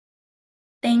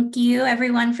Thank you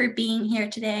everyone for being here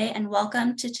today and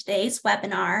welcome to today's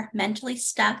webinar, Mentally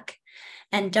Stuck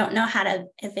and Don't Know How to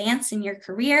Advance in Your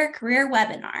Career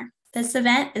webinar. This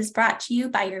event is brought to you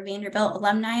by your Vanderbilt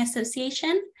Alumni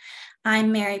Association.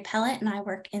 I'm Mary Pellet and I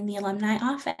work in the alumni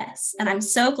office, and I'm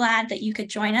so glad that you could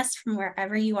join us from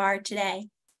wherever you are today.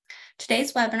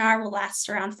 Today's webinar will last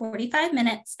around 45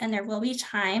 minutes and there will be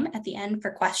time at the end for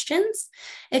questions.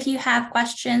 If you have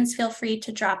questions, feel free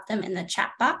to drop them in the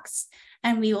chat box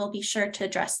and we will be sure to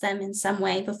address them in some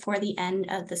way before the end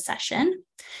of the session.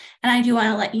 And I do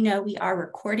want to let you know we are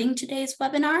recording today's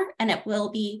webinar and it will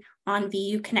be on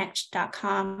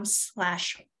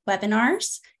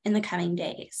vuconnect.com/webinars in the coming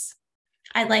days.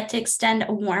 I'd like to extend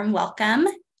a warm welcome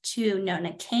to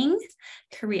Nona King,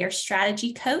 Career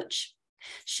Strategy Coach.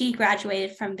 She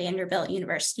graduated from Vanderbilt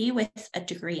University with a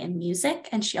degree in music,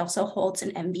 and she also holds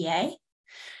an MBA.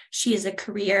 She is a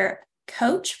career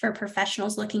coach for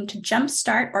professionals looking to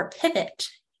jumpstart or pivot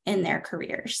in their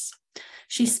careers.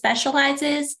 She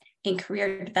specializes in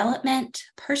career development,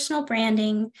 personal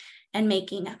branding, and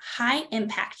making high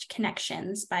impact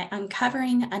connections by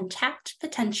uncovering untapped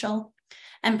potential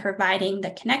and providing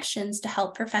the connections to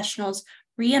help professionals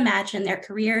reimagine their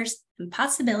careers and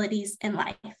possibilities in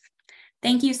life.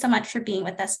 Thank you so much for being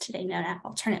with us today, Nona.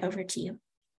 I'll turn it over to you.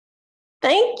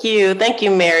 Thank you. Thank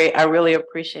you, Mary. I really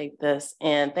appreciate this.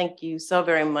 And thank you so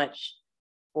very much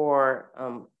for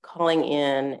calling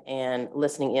in and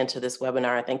listening into this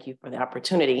webinar. Thank you for the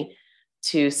opportunity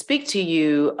to speak to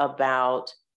you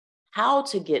about how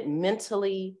to get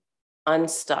mentally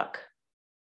unstuck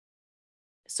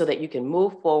so that you can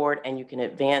move forward and you can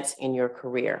advance in your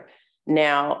career.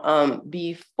 Now,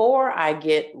 before I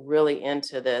get really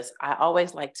into this, I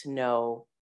always like to know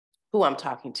who I'm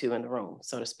talking to in the room,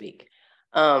 so to speak.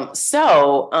 There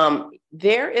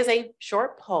is a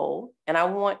short poll, and I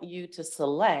want you to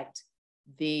select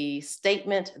the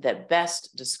statement that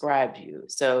best described you.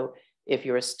 So if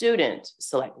you're a student,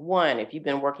 select one. If you've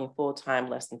been working full-time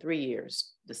less than 3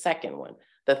 years, the second one.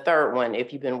 The third one,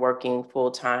 if you've been working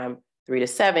full-time 3 to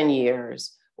 7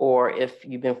 years, or if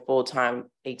you've been full-time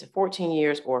 8 to 14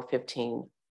 years, or 15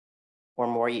 or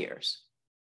more years.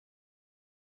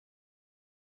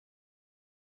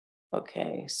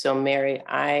 Okay, so Mary,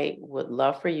 I would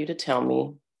love for you to tell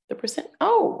me the percent.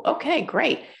 Oh, okay,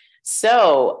 great.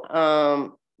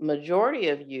 So majority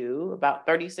of you, about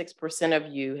 36% of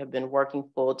you have been working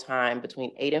full-time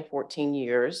between 8 and 14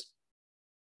 years.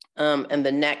 And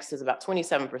the next is about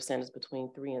 27% is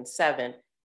between 3 and 7.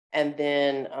 And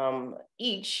then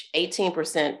each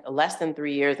 18% less than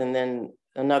 3 years, and then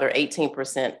another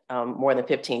 18% more than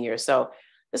 15 years. So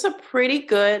it's a pretty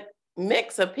good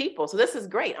mix of people. So this is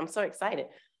great. I'm so excited.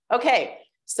 Okay,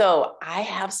 so I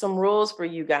have some rules for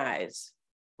you guys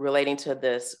relating to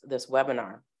this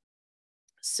webinar.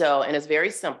 So, and it's very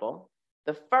simple.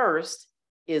 The first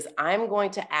is I'm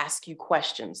going to ask you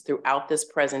questions throughout this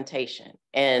presentation,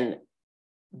 and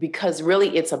because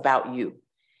really it's about you.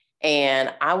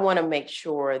 And I want to make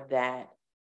sure that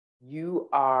you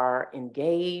are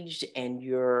engaged and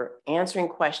you're answering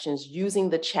questions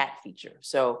using the chat feature.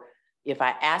 So if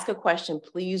I ask a question,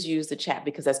 please use the chat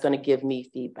because that's going to give me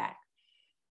feedback.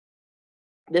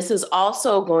 This is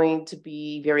also going to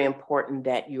be very important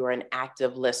that you are an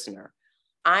active listener.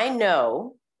 I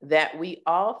know that we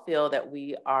all feel that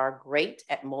we are great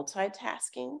at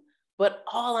multitasking, but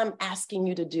all I'm asking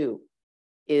you to do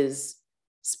is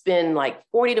spend like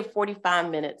 40 to 45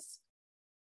 minutes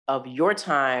of your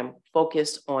time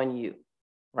focused on you,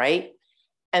 right?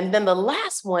 And then the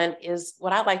last one is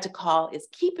what I like to call is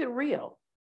keep it real,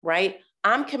 right?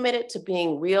 I'm committed to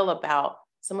being real about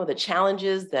some of the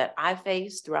challenges that I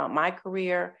faced throughout my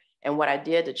career and what I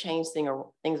did to change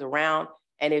things around.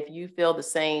 And if you feel the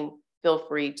same, feel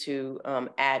free to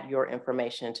add your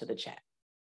information to the chat.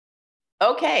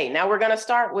 Okay, now we're gonna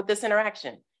start with this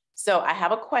interaction. So I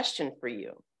have a question for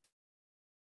you.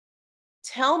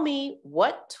 Tell me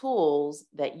what tools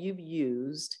that you've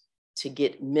used to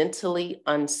get mentally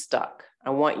unstuck. I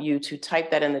want you to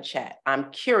type that in the chat.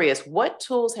 I'm curious, what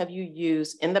tools have you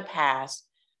used in the past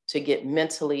to get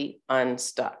mentally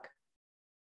unstuck?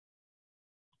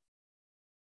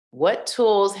 What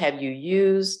tools have you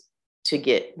used to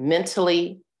get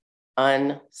mentally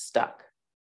unstuck?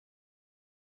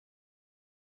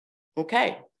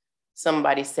 Okay,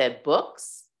 somebody said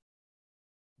books,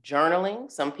 journaling.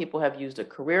 Some people have used a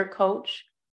career coach.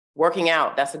 Working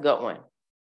out, that's a good one.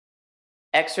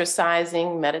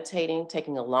 Exercising, meditating,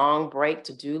 taking a long break,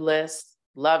 to-do list.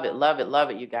 Love it, love it, love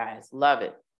it, you guys. Love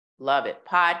it, love it.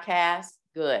 Podcast,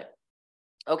 good.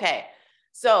 Okay,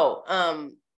 so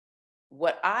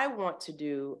what I want to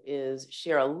do is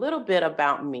share a little bit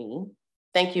about me.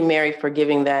 Thank you, Mary, for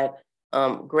giving that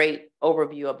great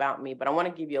overview about me, but I want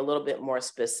to give you a little bit more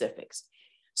specifics.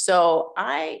 So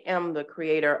I am the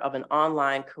creator of an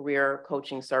online career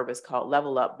coaching service called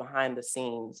Level Up Behind the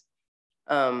Scenes.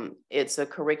 It's a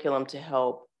curriculum to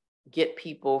help get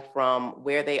people from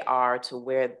where they are to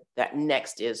where that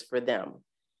next is for them.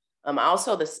 I'm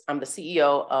the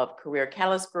CEO of Career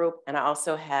Catalyst Group, and I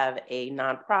also have a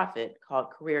nonprofit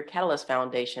called Career Catalyst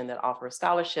Foundation that offers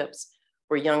scholarships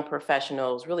for young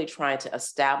professionals really trying to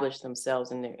establish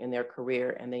themselves in their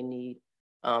career, and they need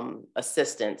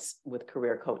assistance with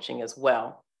career coaching as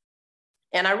well.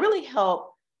 And I really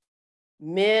help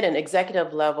mid and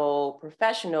executive level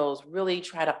professionals really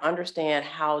try to understand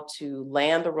how to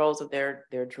land the roles of their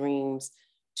dreams,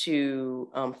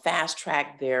 to fast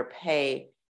track their pay,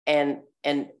 and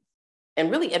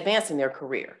really advance in their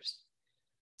careers.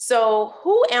 So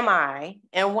who am I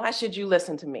and why should you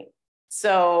listen to me?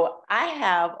 So I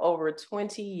have over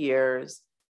 20 years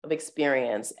of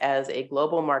experience as a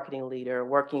global marketing leader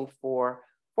working for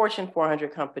Fortune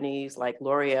 400 companies like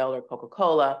L'Oreal or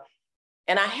Coca-Cola.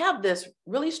 And I have this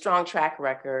really strong track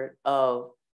record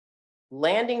of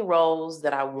landing roles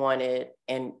that I wanted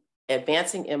and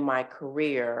advancing in my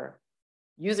career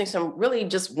using some really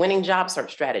just winning job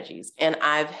search strategies. And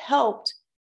I've helped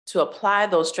to apply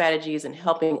those strategies and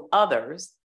helping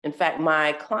others. In fact,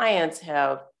 my clients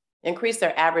have increased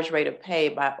their average rate of pay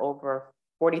by over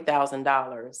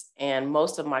 $40,000. And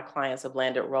most of my clients have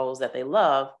landed roles that they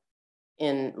love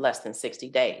in less than 60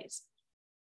 days.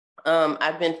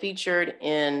 I've been featured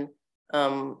in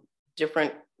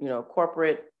different,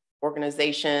 corporate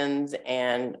organizations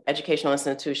and educational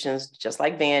institutions, just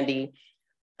like Vandy.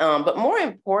 But more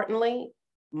importantly,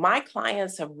 my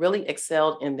clients have really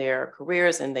excelled in their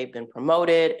careers and they've been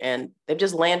promoted and they've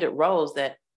just landed roles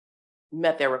that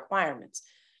met their requirements.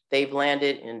 They've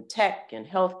landed in tech and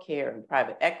healthcare and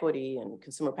private equity and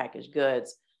consumer packaged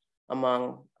goods,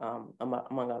 among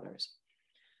others.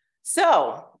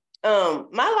 So my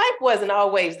life wasn't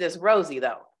always this rosy,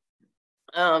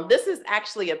 though. This is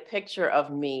actually a picture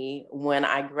of me when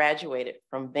I graduated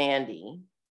from Vandy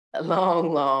a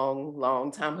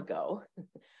long time ago.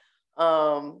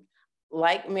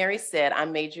 Like Mary said, I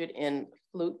majored in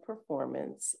flute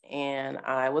performance and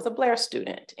I was a Blair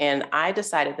student. And I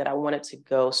decided that I wanted to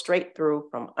go straight through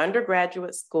from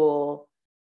undergraduate school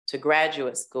to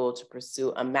graduate school to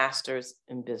pursue a master's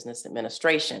in business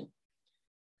administration.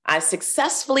 I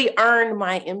successfully earned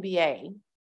my MBA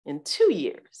in 2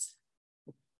 years.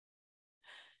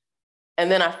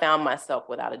 And then I found myself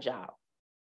without a job.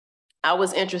 I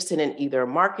was interested in either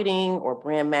marketing or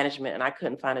brand management, and I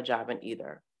couldn't find a job in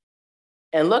either.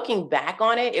 And looking back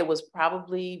on it, it was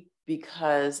probably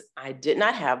because I did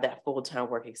not have that full-time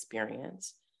work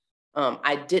experience.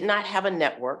 I did not have a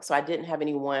network, so I didn't have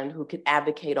anyone who could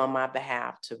advocate on my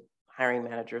behalf to hiring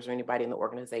managers or anybody in the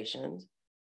organizations.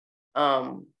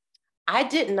 I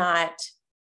did not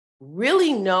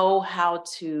really know how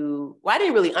to, I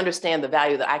didn't really understand the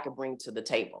value that I could bring to the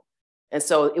table. And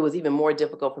so it was even more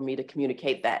difficult for me to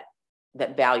communicate that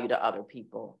value to other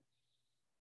people.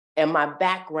 And my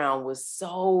background was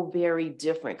so very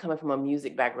different, coming from a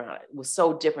music background. It was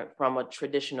so different from a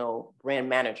traditional brand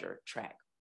manager track.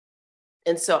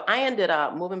 And so I ended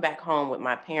up moving back home with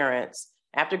my parents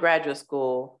after graduate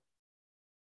school.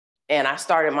 And I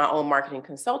started my own marketing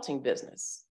consulting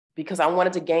business because I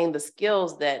wanted to gain the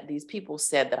skills that these people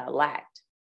said that I lacked.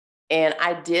 And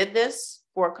I did this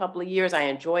for a couple of years. I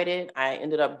enjoyed it. I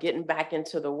ended up getting back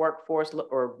into the workforce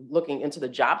or looking into the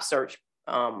job search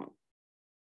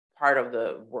part of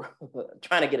the work,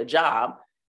 trying to get a job.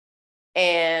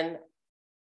 But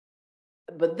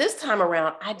this time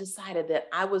around, I decided that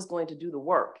I was going to do the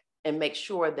work and make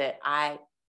sure that I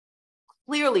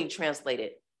clearly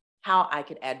translated how I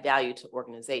could add value to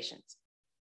organizations.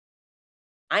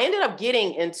 I ended up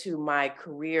getting into my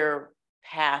career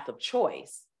path of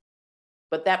choice,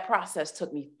 but that process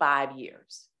took me 5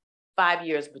 years. 5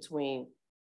 years between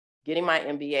getting my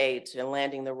MBA to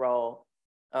landing the role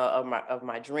of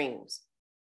my dreams.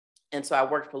 And so I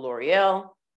worked for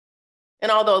L'Oreal.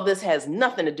 And although this has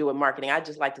nothing to do with marketing, I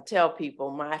just like to tell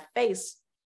people my face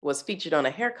was featured on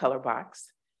a hair color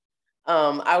box.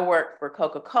 I worked for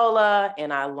Coca-Cola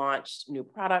and I launched new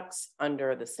products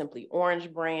under the Simply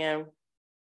Orange brand.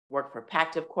 Worked for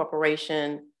Pactive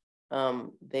Corporation.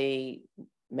 They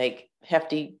make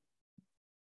Hefty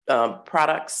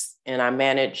products, and I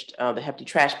managed the Hefty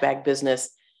trash bag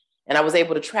business. And I was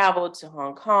able to travel to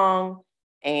Hong Kong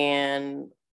and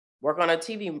work on a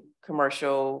TV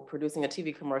commercial, producing a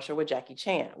TV commercial with Jackie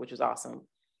Chan, which was awesome.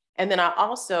 And then I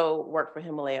also work for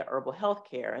Himalaya Herbal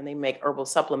Healthcare, and they make herbal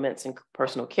supplements and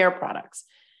personal care products.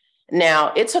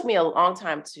 Now, it took me a long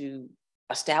time to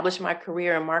establish my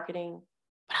career in marketing,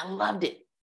 but I love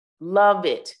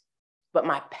it. But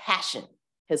my passion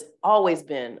has always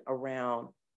been around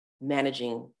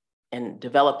managing and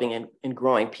developing and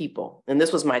growing people. And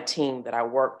this was my team that I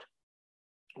worked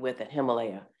with at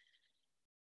Himalaya.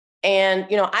 And,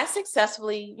 I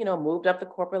successfully, moved up the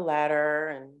corporate ladder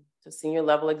and to senior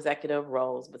level executive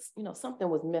roles, but, something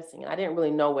was missing. And I didn't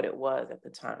really know what it was at the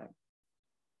time.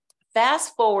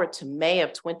 Fast forward to May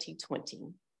of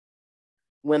 2020,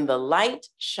 when the light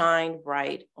shined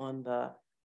bright on the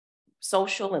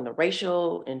social and the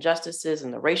racial injustices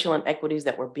and the racial inequities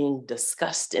that were being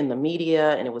discussed in the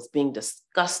media, and it was being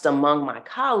discussed among my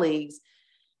colleagues,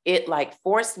 it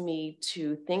forced me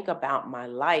to think about my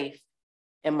life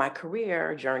and my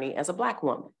career journey as a Black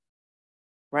woman,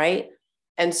 right?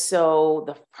 And so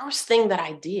the first thing that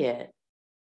I did,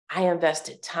 I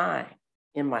invested time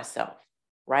in myself,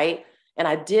 right? And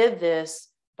I did this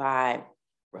by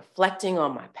reflecting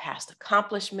on my past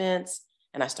accomplishments,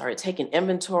 and I started taking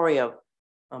inventory of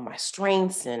my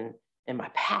strengths and my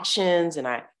passions, and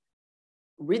I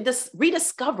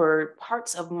rediscovered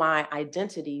parts of my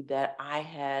identity that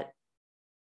I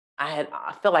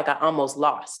felt like I almost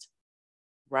lost,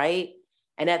 right?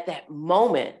 And at that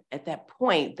moment, at that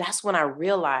point, that's when I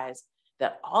realized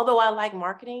that although I like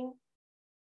marketing,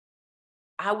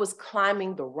 I was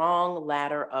climbing the wrong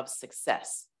ladder of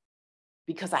success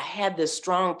because I had this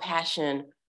strong passion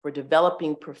for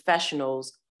developing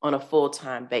professionals on a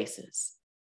full-time basis.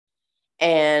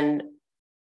 And,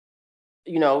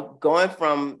 going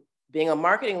from being a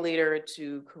marketing leader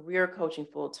to career coaching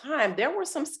full-time, there were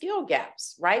some skill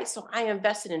gaps, right? So I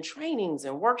invested in trainings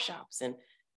and workshops and,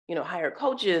 hired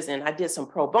coaches, and I did some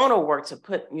pro bono work to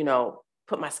put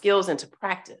my skills into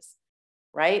practice,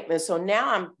 right? And so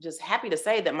now I'm just happy to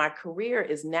say that my career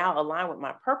is now aligned with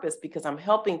my purpose because I'm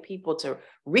helping people to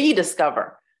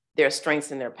rediscover their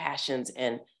strengths and their passions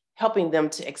and helping them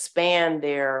to expand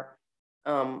their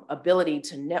ability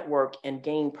to network and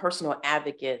gain personal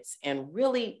advocates and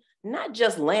really not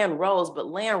just land roles, but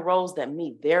land roles that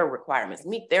meet their requirements,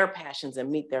 meet their passions, and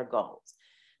meet their goals.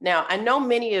 Now, I know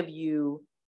many of you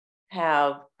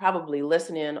have probably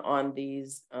listened in on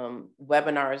these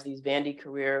webinars, these Vandy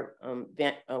Career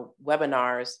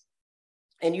webinars,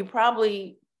 and you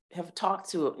probably have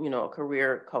talked to a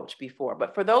career coach before.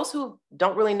 But for those who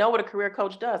don't really know what a career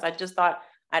coach does, I just thought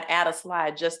I'd add a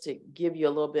slide just to give you a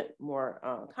little bit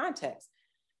more context.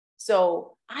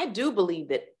 So I do believe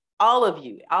that all of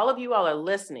you all are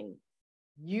listening,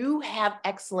 you have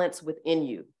excellence within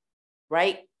you,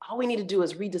 right? All we need to do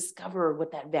is rediscover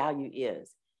what that value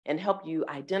is and help you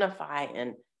identify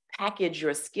and package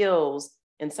your skills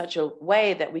in such a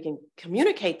way that we can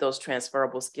communicate those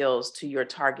transferable skills to your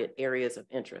target areas of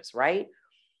interest, right?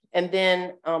 And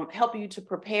then help you to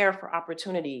prepare for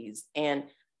opportunities and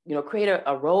create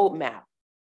a roadmap.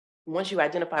 Once you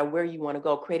identify where you want to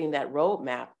go, creating that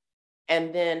roadmap,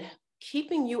 and then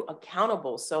keeping you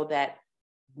accountable so that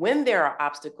when there are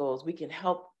obstacles, we can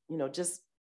help, just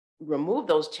remove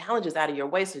those challenges out of your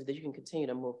way so that you can continue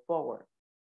to move forward.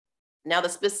 Now, the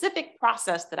specific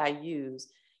process that I use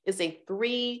is a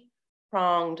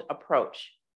 3-pronged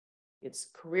approach. It's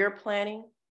career planning,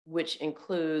 which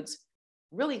includes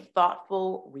really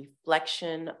thoughtful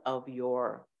reflection of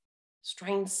your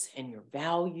strengths and your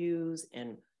values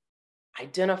and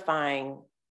identifying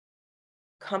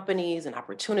companies and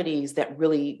opportunities that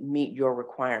really meet your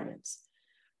requirements.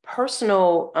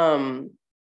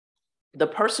 The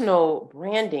personal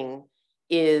branding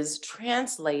is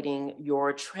translating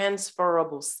your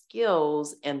transferable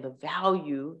skills and the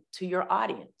value to your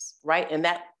audience, right? And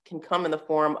that can come in the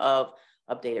form of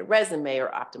updated resume or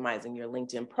optimizing your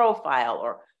LinkedIn profile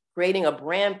or creating a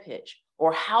brand pitch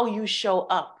or how you show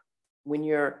up when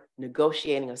you're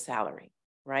negotiating a salary,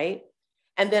 right?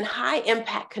 And then high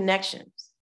impact connections.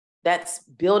 That's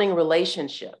building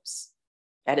relationships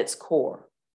at its core.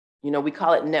 We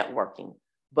call it networking,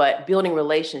 but building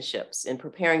relationships and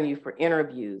preparing you for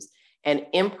interviews and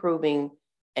improving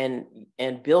and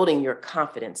building your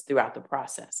confidence throughout the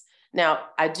process. Now,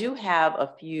 I do have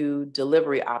a few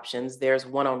delivery options. There's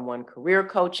one-on-one career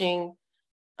coaching.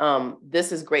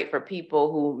 This is great for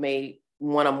people who may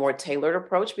want a more tailored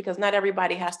approach because not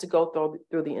everybody has to go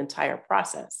through the entire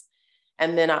process.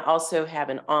 And then I also have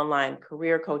an online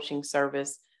career coaching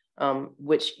service,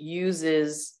 which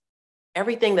uses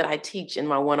everything that I teach in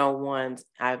my one-on-ones.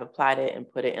 I've applied it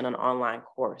and put it in an online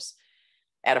course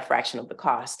at a fraction of the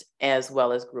cost, as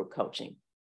well as group coaching.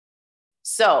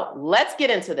 So let's get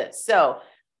into this. So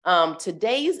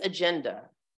Today's agenda,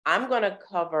 I'm going to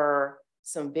cover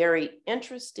some very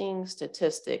interesting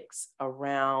statistics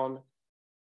around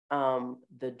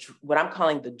what I'm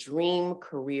calling the dream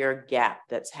career gap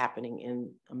that's happening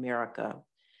in America.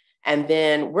 And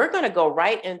then we're going to go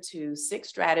right into 6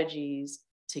 strategies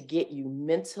to get you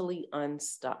mentally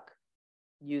unstuck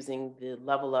using the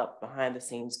Level Up behind the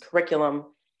scenes curriculum.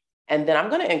 And then I'm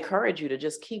going to encourage you to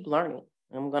just keep learning.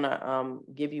 I'm going to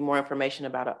give you more information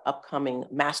about an upcoming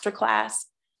masterclass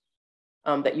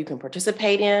that you can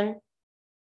participate in,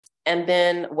 and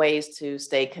then ways to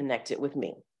stay connected with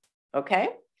me. Okay?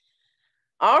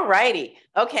 All righty.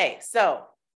 Okay, so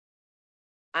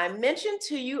I mentioned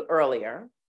to you earlier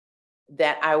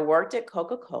that I worked at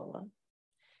Coca-Cola.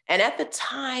 And at the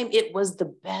time, it was the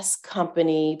best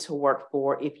company to work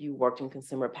for if you worked in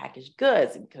consumer packaged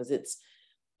goods, because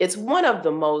it's one of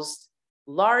the most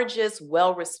largest,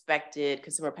 well-respected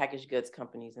consumer packaged goods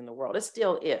companies in the world. It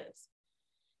still is.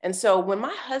 And so when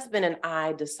my husband and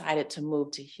I decided to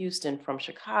move to Houston from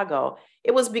Chicago,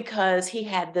 it was because he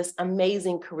had this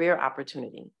amazing career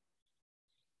opportunity.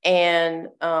 And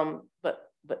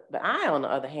but I, on the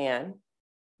other hand,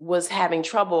 was having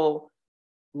trouble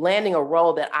landing a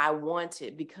role that I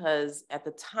wanted, because at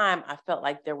the time I felt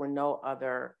like there were no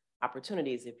other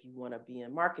opportunities. If you want to be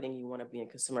in marketing, you want to be in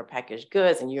consumer packaged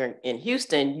goods, and you're in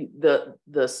Houston, the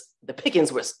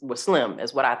pickings were slim,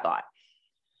 is what I thought.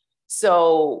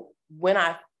 So when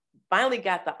I finally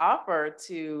got the offer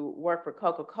to work for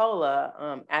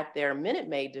Coca-Cola at their Minute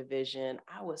Maid division,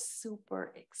 I was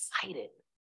super excited,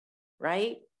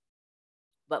 right?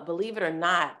 But believe it or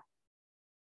not,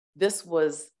 this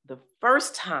was the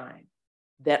first time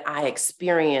that I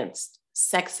experienced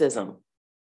sexism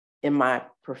in my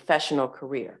professional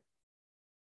career.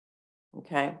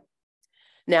 Okay.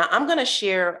 Now I'm going to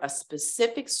share a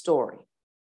specific story.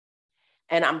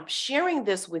 And I'm sharing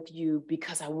this with you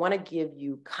because I want to give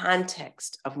you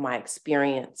context of my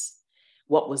experience,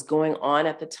 what was going on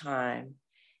at the time,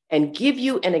 and give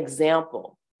you an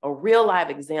example, a real live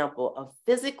example of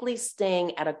physically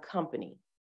staying at a company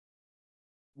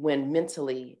when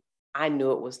mentally I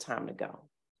knew it was time to go.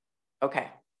 Okay.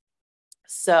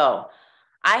 So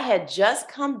I had just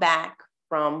come back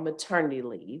from maternity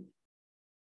leave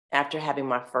after having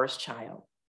my first child.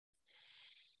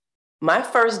 My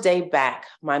first day back,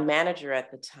 my manager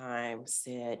at the time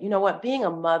said, you know what, being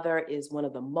a mother is one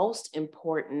of the most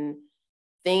important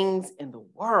things in the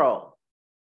world.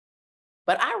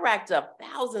 But I racked up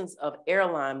thousands of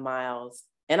airline miles,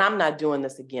 and I'm not doing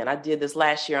this again. I did this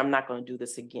last year. I'm not going to do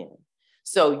this again.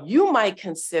 So you might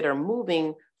consider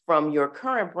moving from your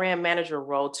current brand manager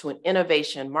role to an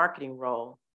innovation marketing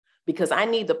role, because I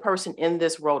need the person in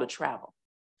this role to travel.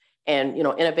 And, you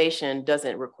know, innovation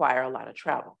doesn't require a lot of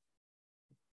travel.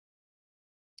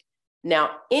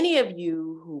 Now, any of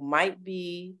you who might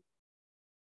be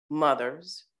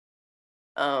mothers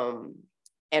and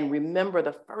remember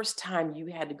the first time you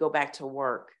had to go back to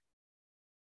work,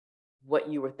 what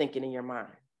you were thinking in your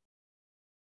mind,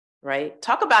 right?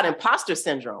 Talk about imposter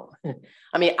syndrome.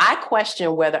 I mean, I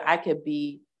question whether I could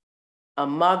be a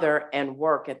mother and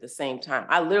work at the same time.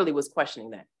 I literally was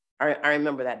questioning that. I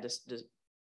remember that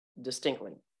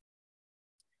distinctly.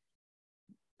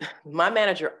 My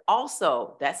manager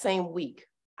also, that same week,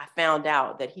 I found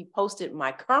out that he posted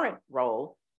my current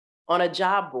role on a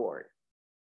job board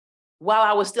while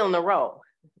I was still in the role.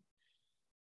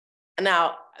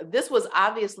 Now, this was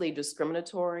obviously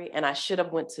discriminatory, and I should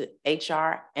have went to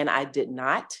HR, and I did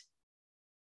not.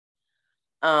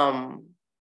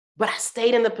 But I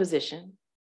stayed in the position.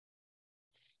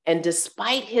 And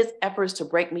despite his efforts to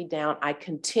break me down, I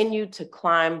continued to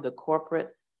climb the corporate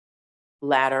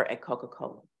ladder at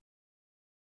Coca-Cola.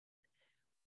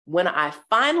 When I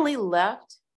finally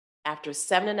left after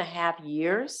 7.5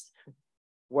 years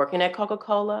working at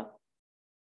Coca-Cola,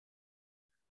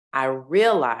 I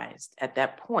realized at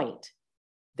that point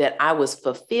that I was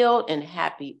fulfilled and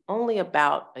happy only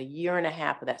about 1.5 years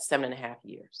of that 7.5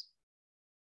 years.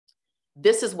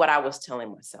 This is what I was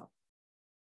telling myself.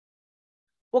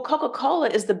 Well, Coca-Cola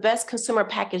is the best consumer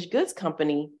packaged goods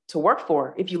company to work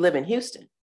for if you live in Houston.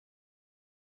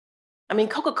 I mean,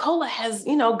 Coca-Cola has,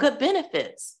 you know, good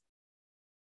benefits.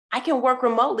 I can work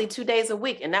remotely 2 days a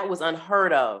week, and that was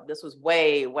unheard of. This was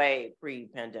way, way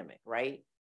pre-pandemic, right?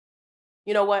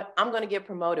 You know what? I'm going to get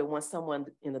promoted when someone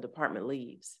in the department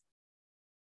leaves.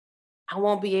 I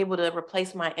won't be able to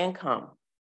replace my income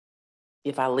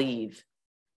if I leave.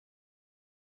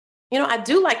 You know, I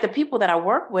do like the people that I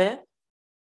work with.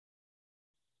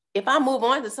 If I move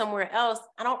on to somewhere else,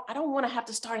 I don't want to have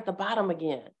to start at the bottom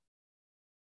again,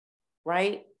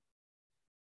 right?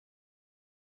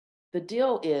 The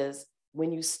deal is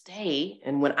when you stay,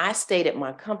 and when I stayed at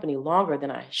my company longer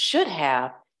than I should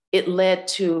have, it led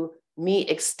to me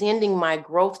extending my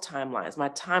growth timelines, my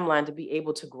timeline to be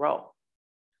able to grow,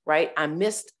 right? I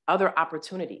missed other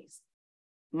opportunities.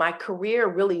 My career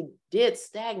really did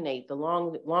stagnate the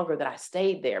longer that I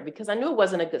stayed there because I knew it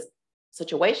wasn't a good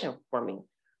situation for me.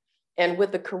 And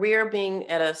with the career being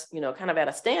at a, kind of at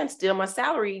a standstill, my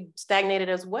salary stagnated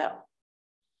as well.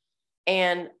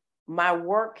 And my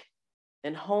work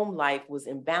and home life was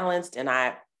imbalanced,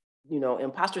 and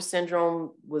imposter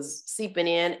syndrome was seeping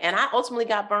in, and I ultimately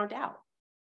got burnt out.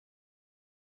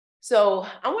 So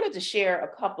I wanted to share a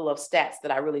couple of stats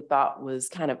that I really thought was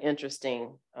kind of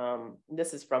interesting.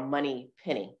 This is from Money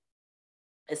Penny.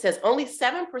 It says only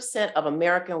 7% of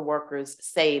American workers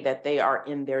say that they are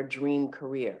in their dream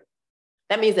career.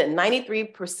 That means that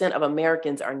 93% of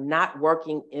Americans are not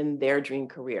working in their dream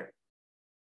career,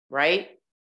 right?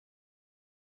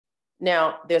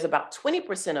 Now, there's about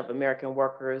 20% of American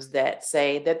workers that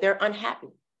say that they're unhappy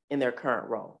in their current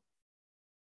role.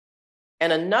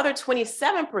 And another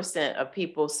 27% of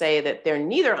people say that they're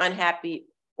neither unhappy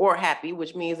or happy,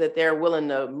 which means that they're willing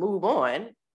to move on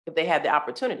if they have the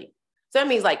opportunity. So that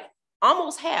means like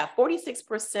almost half,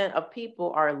 46% of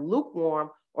people are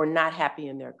lukewarm or not happy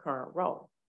in their current role.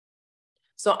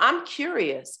 So I'm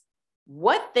curious,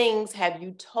 what things have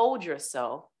you told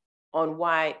yourself on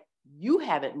why you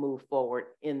haven't moved forward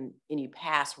in any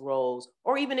past roles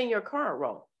or even in your current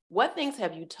role? What things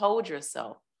have you told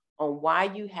yourself on why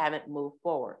you haven't moved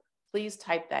forward? Please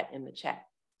type that in the chat.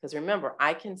 Because remember,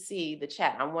 I can see the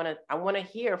chat. I want to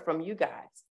hear from you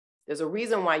guys. There's a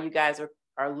reason why you guys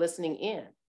are listening in.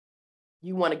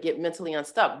 You want to get mentally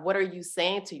unstuck. What are you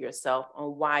saying to yourself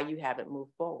on why you haven't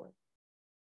moved forward?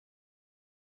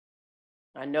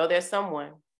 I know there's someone,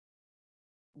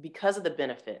 because of the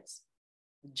benefits.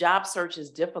 Job search is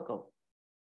difficult.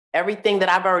 Everything that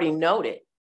I've already noted.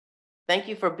 Thank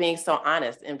you for being so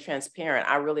honest and transparent.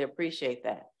 I really appreciate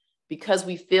that, because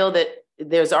we feel that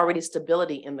there's already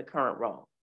stability in the current role.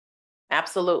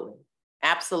 Absolutely.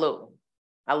 Absolutely.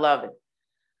 I love it.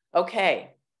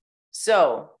 Okay.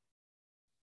 So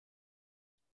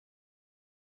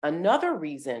another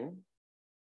reason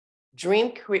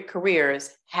dream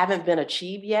careers haven't been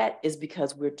achieved yet is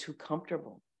because we're too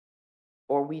comfortable,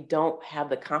 or we don't have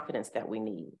the confidence that we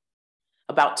need.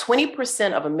 About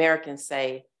 20% of Americans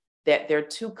say that they're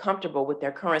too comfortable with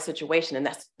their current situation,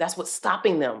 and that's what's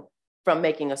stopping them from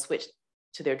making a switch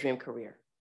to their dream career.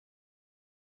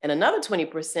 And another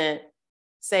 20%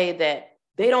 say that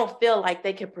they don't feel like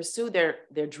they can pursue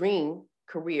their dream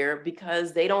career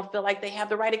because they don't feel like they have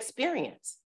the right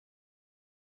experience.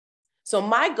 So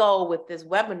my goal with this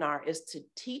webinar is to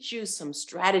teach you some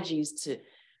strategies to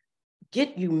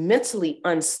get you mentally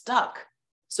unstuck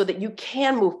so that you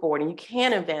can move forward and you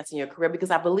can advance in your career,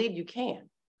 because I believe you can.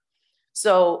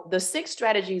 So the 6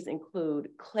 strategies include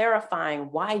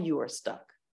clarifying why you are stuck,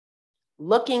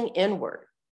 looking inward,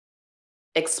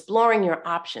 exploring your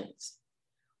options,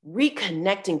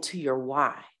 reconnecting to your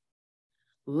why,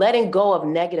 letting go of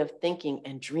negative thinking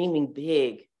and dreaming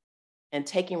big, and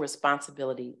taking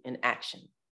responsibility in action.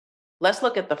 Let's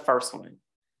look at the first one.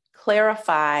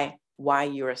 Clarify why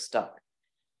you're stuck.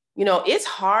 It's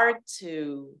hard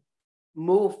to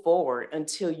move forward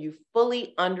until you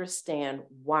fully understand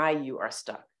why you are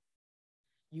stuck.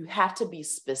 You have to be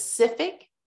specific,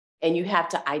 and you have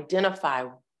to identify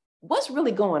what's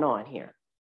really going on here,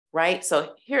 right?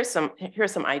 So here's some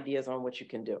ideas on what you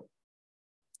can do.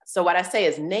 So what I say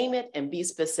is name it and be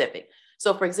specific.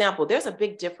 So for example, there's a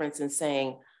big difference in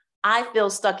saying, I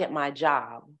feel stuck at my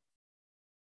job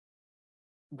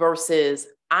versus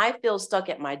I feel stuck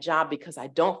at my job because I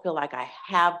don't feel like I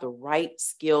have the right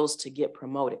skills to get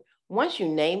promoted. Once you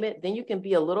name it, then you can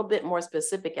be a little bit more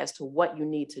specific as to what you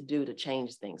need to do to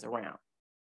change things around.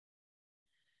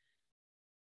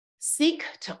 Seek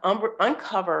to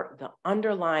uncover the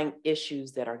underlying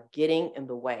issues that are getting in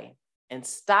the way and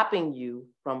stopping you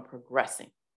from progressing.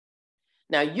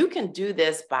 Now, you can do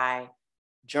this by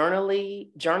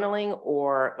journaling,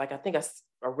 or like I think I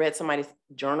read somebody's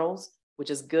journals, which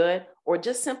is good, or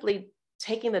just simply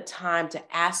taking the time to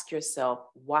ask yourself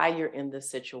why you're in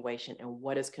this situation and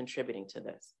what is contributing to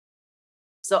this.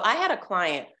 So I had a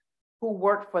client who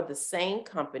worked for the same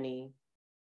company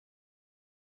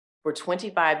for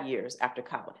 25 years after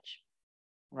college,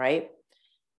 right?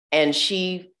 And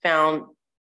she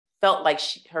felt like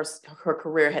her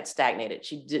career had stagnated.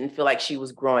 She didn't feel like she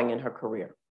was growing in her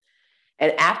career.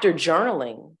 And after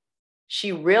journaling,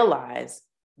 she realized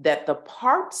that the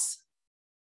parts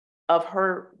of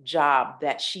her job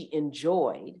that she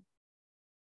enjoyed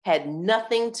had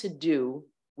nothing to do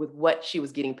with what she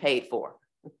was getting paid for.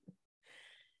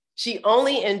 She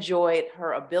only enjoyed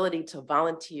her ability to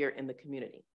volunteer in the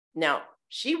community. Now,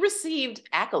 she received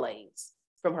accolades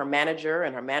from her manager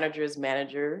and her manager's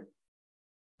manager,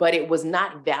 but it was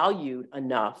not valued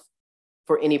enough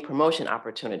for any promotion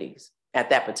opportunities at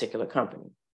that particular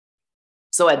company.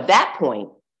 So at that point,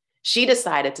 she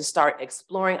decided to start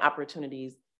exploring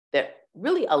opportunities that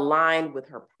really aligned with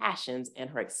her passions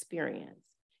and her experience.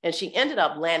 And she ended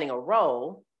up landing a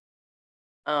role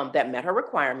that met her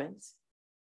requirements.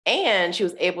 And she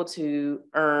was able to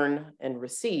earn and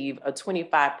receive a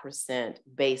 25%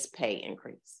 base pay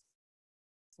increase.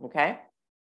 Okay.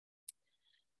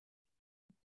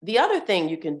 The other thing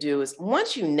you can do is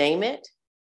once you name it,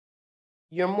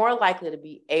 you're more likely to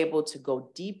be able to go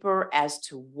deeper as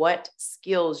to what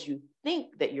skills you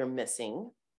think that you're missing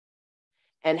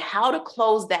and how to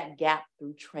close that gap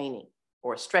through training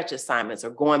or stretch assignments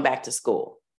or going back to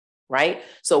school, right?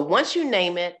 So once you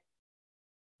name it,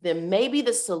 then maybe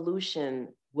the solution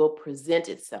will present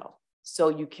itself so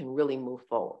you can really move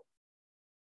forward.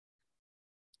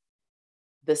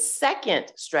 The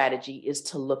second strategy is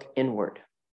to look inward.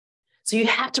 So you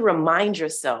have to remind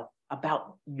yourself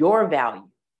about your value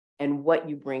and what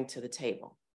you bring to the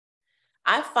table.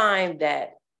 I find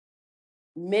that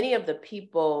many of the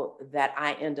people that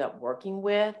I end up working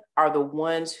with are the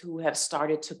ones who have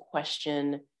started to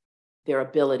question their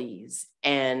abilities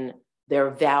and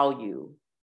their value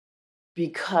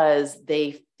because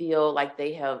they feel like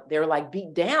they're like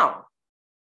beat down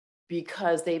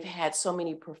because they've had so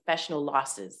many professional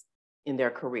losses in their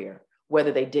career,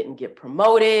 whether they didn't get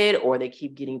promoted or they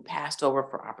keep getting passed over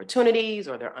for opportunities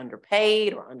or they're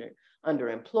underpaid or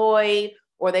underemployed,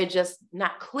 or they're just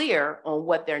not clear on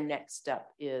what their next step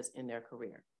is in their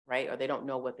career, right? Or they don't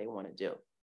know what they want to do.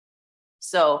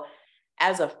 So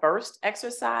as a first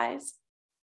exercise,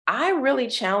 I really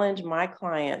challenge my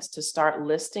clients to start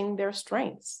listing their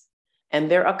strengths and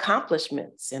their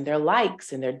accomplishments and their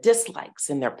likes and their dislikes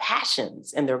and their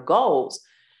passions and their goals.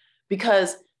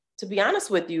 Because to be honest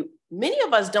with you, many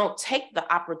of us don't take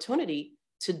the opportunity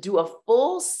to do a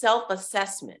full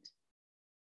self-assessment.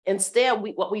 Instead,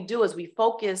 what we do is we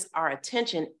focus our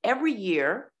attention every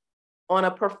year on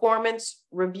a performance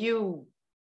review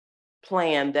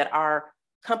plan that our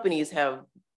companies have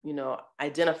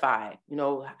identified.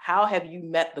 How have you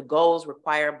met the goals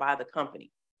required by the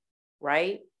company,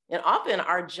 right? And often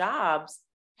our jobs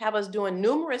have us doing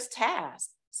numerous tasks.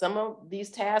 Some of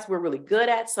these tasks we're really good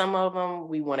at, some of them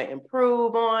we want to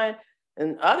improve on,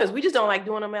 and others we just don't like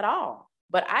doing them at all.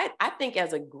 But I think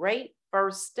as a great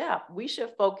first step, we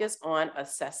should focus on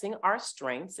assessing our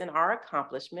strengths and our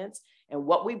accomplishments and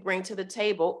what we bring to the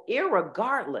table,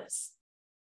 irregardless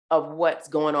of what's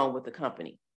going on with the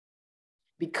company,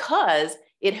 because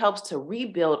it helps to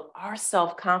rebuild our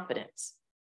self-confidence,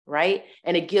 right?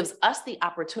 And it gives us the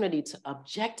opportunity to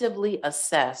objectively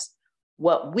assess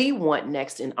what we want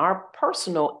next in our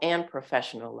personal and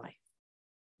professional life.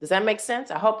 Does that make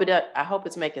sense? I hope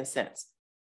it's making sense.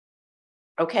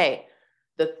 Okay,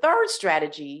 the third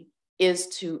strategy is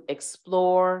to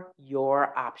explore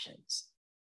your options.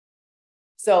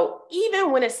 So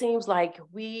even when it seems like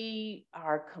we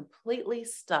are completely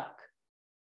stuck,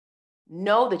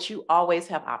 know that you always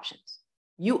have options.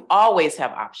 You always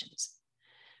have options.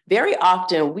 Very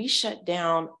often we shut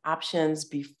down options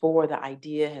before the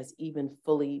idea has even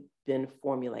fully been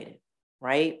formulated,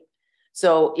 right?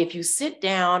 So if you sit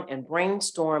down and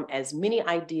brainstorm as many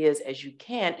ideas as you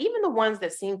can, even the ones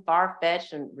that seem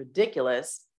far-fetched and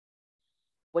ridiculous,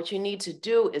 what you need to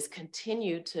do is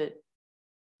continue to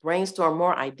brainstorm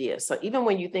more ideas. So even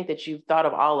when you think that you've thought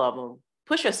of all of them,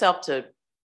 push yourself to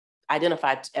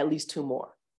identify at least 2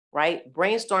 more, right?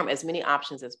 Brainstorm as many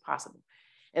options as possible.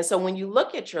 And so when you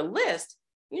look at your list,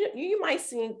 you might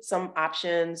see some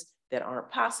options that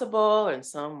aren't possible and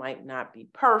some might not be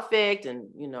perfect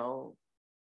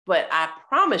but I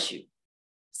promise you,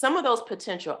 some of those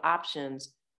potential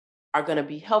options are going to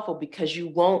be helpful because you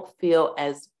won't feel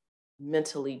as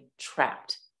mentally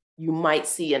trapped. You might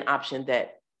see an option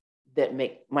that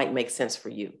might make sense for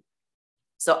you.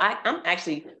 So I'm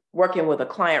actually working with a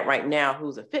client right now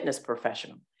who's a fitness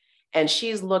professional, and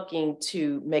she's looking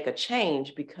to make a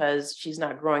change because she's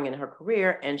not growing in her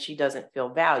career and she doesn't feel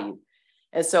valued.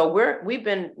 And so we've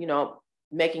been,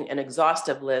 making an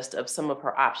exhaustive list of some of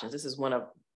her options. This is one of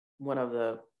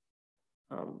the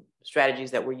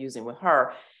strategies that we're using with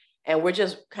her. And we're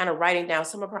just kind of writing down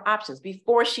some of her options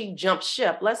before she jumps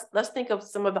ship. Let's think of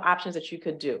some of the options that you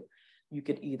could do. You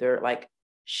could either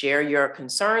share your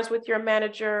concerns with your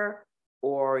manager,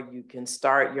 or you can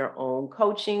start your own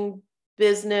coaching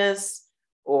business,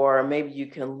 Or maybe you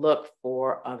can look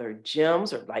for other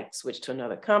gyms or like switch to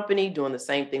another company doing the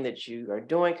same thing that you are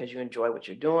doing because you enjoy what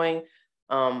you're doing.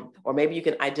 Or maybe you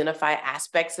can identify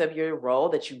aspects of your role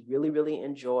that you really, really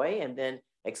enjoy and then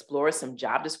explore some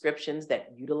job descriptions that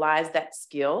utilize that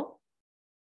skill,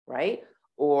 right?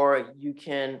 Or you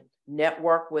can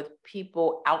network with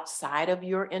people outside of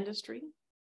your industry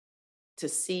to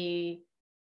see,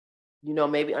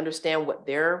 maybe understand what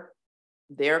their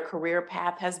career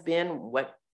path has been,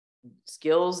 what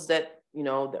skills that,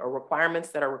 or requirements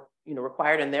that are,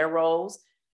 required in their roles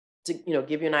to,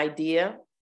 give you an idea.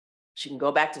 She can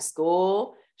go back to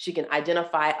school. She can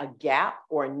identify a gap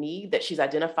or a need that she's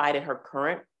identified in her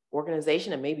current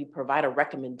organization and maybe provide a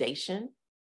recommendation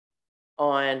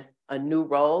on a new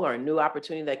role or a new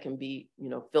opportunity that can be,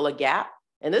 fill a gap.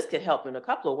 And this could help in a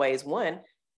couple of ways. One,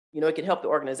 it can help the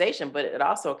organization, but it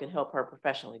also can help her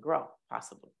professionally grow,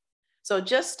 possibly. So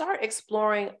just start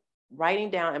exploring,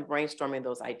 writing down and brainstorming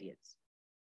those ideas.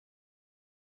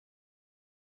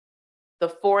 The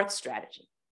fourth strategy,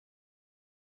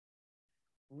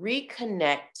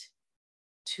 reconnect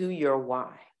to your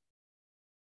why.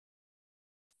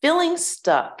 Feeling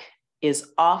stuck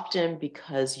is often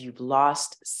because you've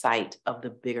lost sight of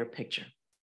the bigger picture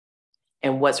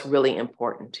and what's really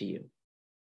important to you.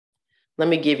 Let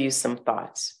me give you some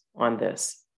thoughts on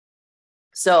this.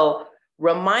 So,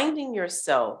 reminding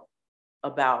yourself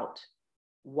about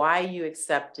why you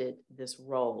accepted this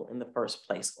role in the first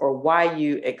place, or why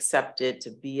you accepted to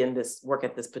be in this work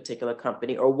at this particular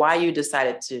company, or why you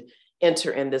decided to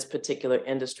enter in this particular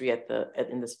industry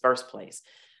in this first place.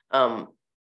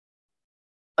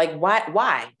 Like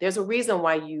why? There's a reason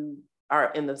why you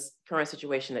are in this current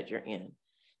situation that you're in.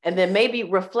 And then maybe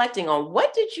reflecting on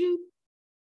what did you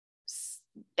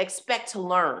expect to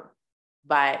learn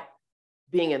by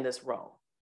being in this role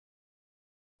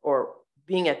or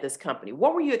being at this company?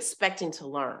 What were you expecting to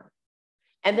learn?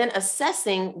 And then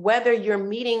assessing whether you're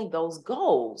meeting those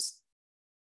goals.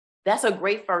 That's a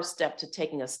great first step to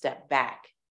taking a step back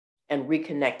and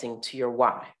reconnecting to your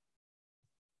why.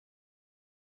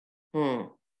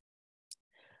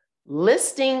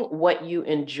 Listing what you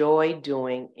enjoy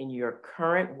doing in your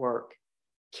current work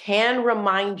can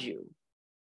remind you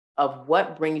of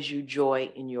what brings you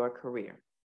joy in your career.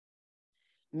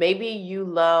 Maybe you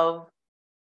love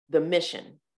the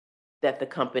mission that the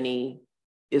company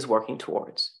is working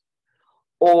towards,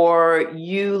 or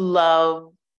you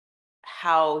love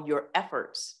how your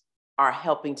efforts are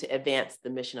helping to advance the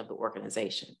mission of the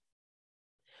organization.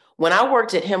 When I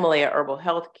worked at Himalaya Herbal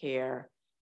Healthcare,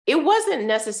 it wasn't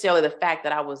necessarily the fact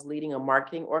that I was leading a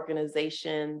marketing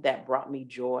organization that brought me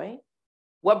joy.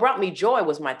 What brought me joy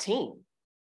was my team.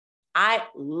 I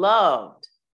loved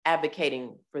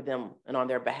advocating for them and on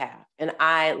their behalf. And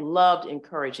I loved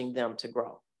encouraging them to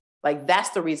grow. Like, that's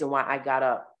the reason why I got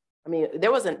up. I mean,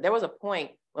 there was a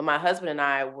point when my husband and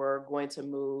I were going to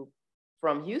move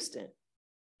from Houston,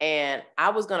 and I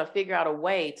was going to figure out a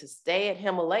way to stay at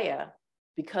Himalaya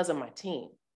because of my team.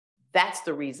 That's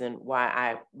the reason why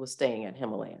I was staying at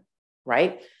Himalaya,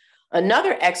 right?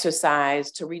 Another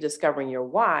exercise to rediscovering your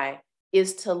why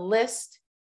is to list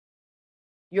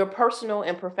your personal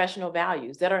and professional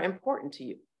values that are important to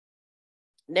you.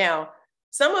 Now,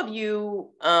 some of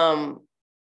you,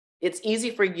 it's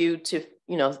easy for you to,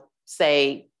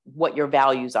 say what your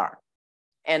values are.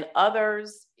 And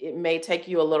others, it may take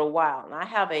you a little while. And I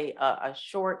have a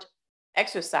short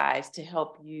exercise to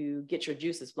help you get your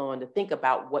juices flowing to think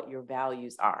about what your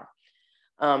values are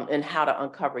and how to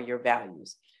uncover your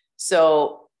values.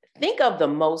 So think of the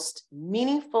most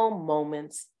meaningful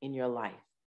moments in your life.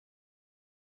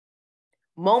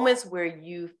 Moments where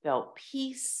you felt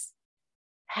peace,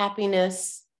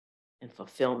 happiness, and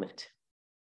fulfillment,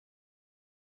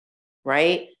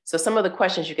 right? So some of the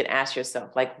questions you can ask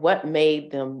yourself, like, what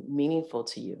made them meaningful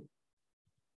to you?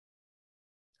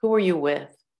 Who were you with?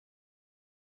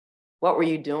 What were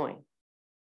you doing?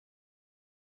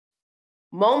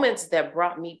 Moments that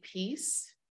brought me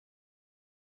peace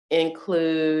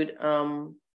include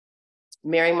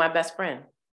marrying my best friend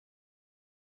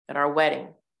at our wedding,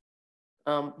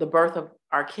 the birth of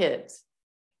our kids.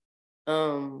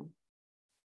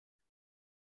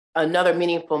 Another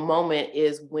meaningful moment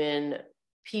is when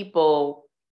people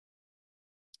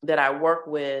that I work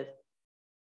with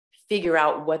figure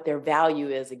out what their value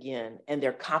is again, and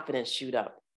their confidence shoot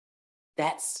up.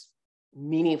 That's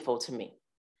meaningful to me.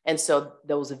 And so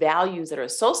those values that are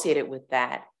associated with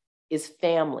that is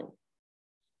family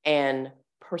and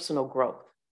personal growth.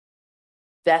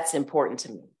 That's important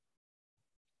to me.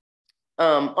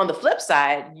 On the flip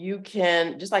side, you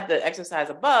can, just like the exercise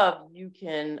above, you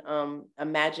can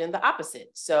imagine the opposite.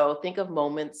 So think of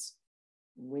moments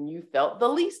when you felt the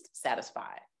least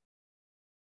satisfied,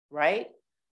 right?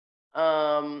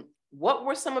 What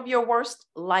were some of your worst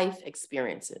life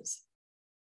experiences?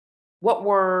 What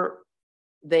were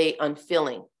they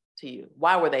unfilling to you?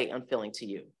 Why were they unfilling to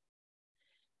you?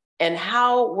 And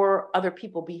how were other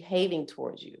people behaving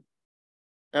towards you?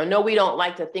 Now, I know we don't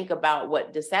like to think about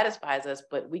what dissatisfies us,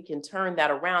 but we can turn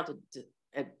that around to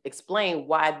explain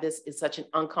why this is such an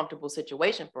uncomfortable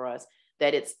situation for us,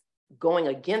 that it's going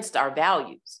against our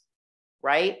values,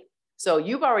 right? So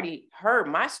you've already heard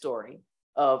my story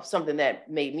of something that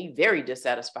made me very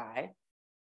dissatisfied,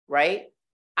 right?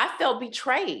 I felt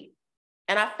betrayed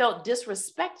and I felt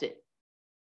disrespected.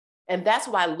 And that's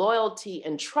why loyalty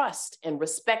and trust and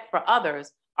respect for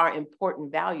others are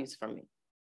important values for me.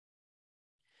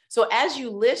 So as you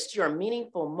list your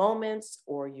meaningful moments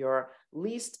or your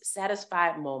least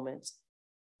satisfied moments,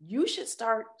 you should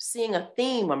start seeing a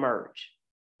theme emerge,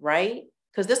 right?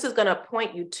 Because this is going to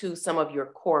point you to some of your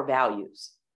core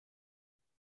values.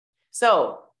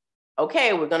 So,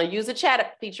 okay, we're going to use the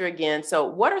chat feature again. So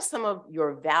what are some of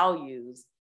your values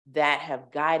that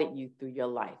have guided you through your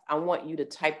life? I want you to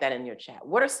type that in your chat.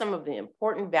 What are some of the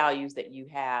important values that you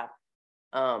have?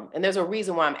 And there's a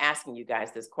reason why I'm asking you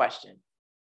guys this question.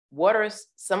 What are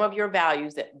some of your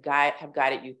values that have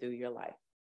guided you through your life?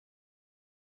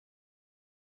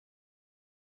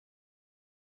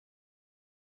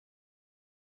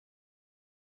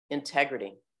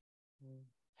 Integrity,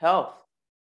 health,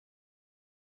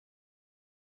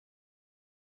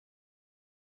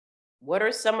 what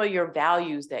are some of your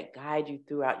values that guide you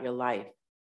throughout your life?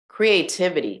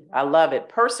 Creativity, I love it.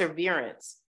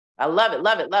 Perseverance, I love it,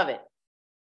 love it, love it.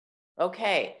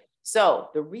 Okay, so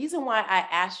the reason why I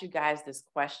asked you guys this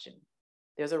question,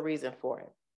 there's a reason for it.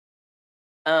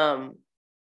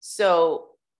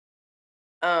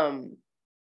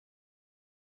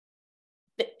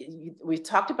 We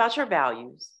talked about your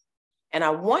values, and I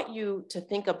want you to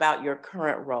think about your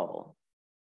current role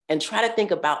and try to think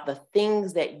about the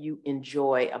things that you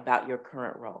enjoy about your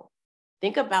current role.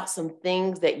 Think about some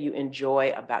things that you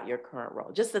enjoy about your current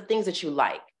role, just the things that you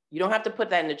like. You don't have to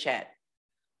put that in the chat.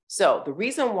 So the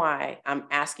reason why I'm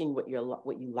asking what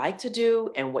you like to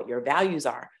do and what your values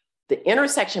are, the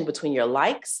intersection between your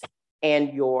likes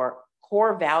and your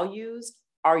core values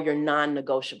are your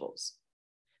non-negotiables.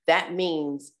 That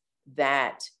means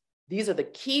that these are the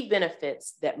key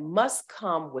benefits that must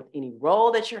come with any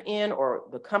role that you're in or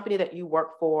the company that you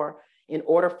work for in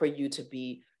order for you to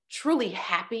be truly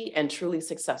happy and truly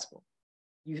successful.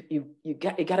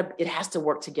 It has to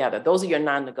work together. Those are your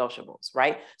non-negotiables,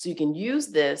 right? So you can use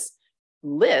this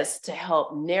list to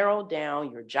help narrow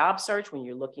down your job search when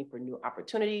you're looking for new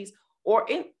opportunities, or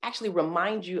it actually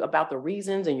remind you about the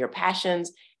reasons and your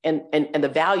passions and the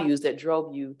values that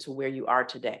drove you to where you are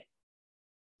today.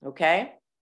 Okay?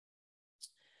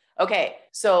 Okay,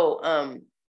 so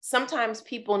sometimes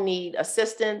people need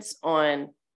assistance on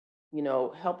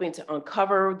helping to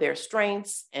uncover their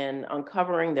strengths and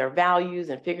uncovering their values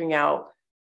and figuring out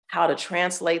how to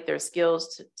translate their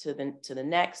skills to the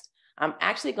next. I'm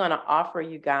actually going to offer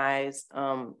you guys,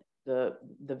 the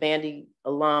Vandy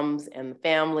alums and the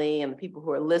family and the people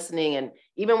who are listening, and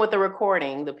even with the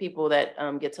recording, the people that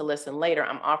get to listen later,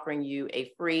 I'm offering you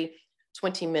a free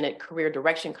 20-minute career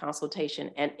direction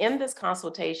consultation. And in this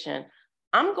consultation,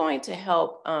 I'm going to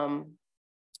help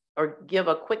or give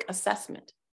a quick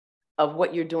assessment of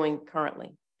what you're doing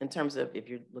currently in terms of if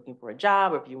you're looking for a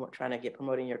job or if you're trying to get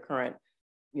promoted in your current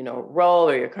role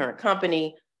or your current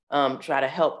company, try to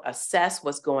help assess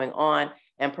what's going on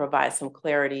and provide some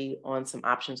clarity on some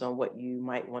options on what you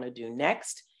might want to do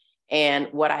next. And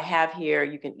what I have here,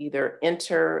 you can either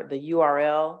enter the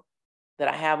URL that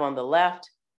I have on the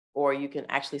left, or you can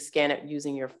actually scan it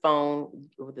using your phone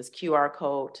with this QR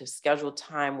code to schedule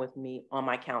time with me on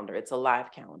my calendar. It's a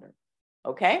live calendar,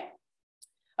 okay?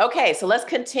 Okay, so let's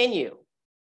continue.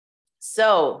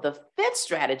 So the fifth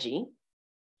strategy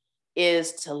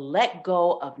is to let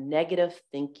go of negative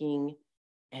thinking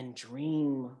and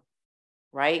dream,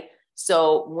 right?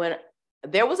 So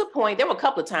there were a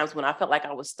couple of times when I felt like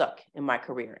I was stuck in my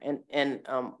career. And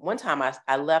one time I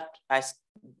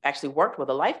actually worked with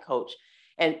a life coach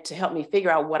and to help me figure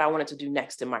out what I wanted to do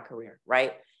next in my career,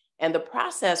 right? And the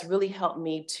process really helped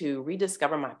me to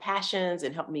rediscover my passions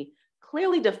and help me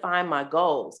clearly define my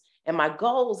goals. And my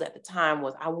goals at the time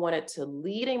was I wanted to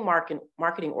lead a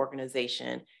marketing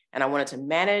organization, and I wanted to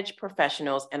manage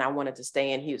professionals, and I wanted to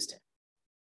stay in Houston,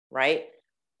 right?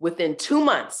 Within 2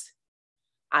 months,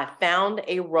 I found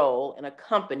a role in a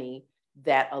company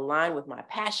that align with my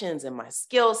passions and my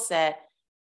skill set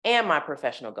and my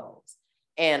professional goals.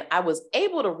 And I was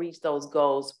able to reach those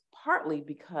goals partly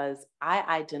because I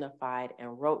identified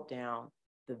and wrote down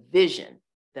the vision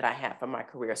that I had for my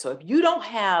career. So if you don't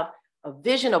have a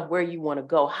vision of where you want to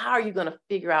go, how are you going to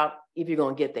figure out if you're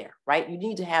going to get there, right? You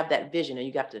need to have that vision, and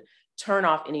you have to turn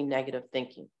off any negative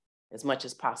thinking as much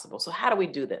as possible. So how do we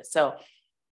do this? So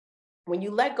when you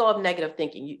let go of negative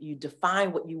thinking, you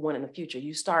define what you want in the future.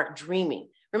 You start dreaming.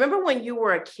 Remember when you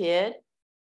were a kid,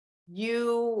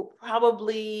 you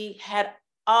probably had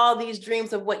all these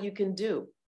dreams of what you can do.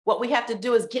 What we have to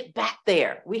do is get back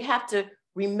there. We have to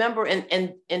remember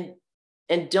and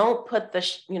don't put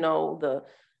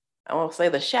I won't say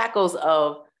the shackles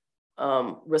of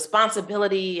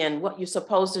responsibility and what you're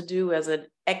supposed to do as an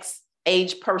X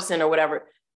age person or whatever.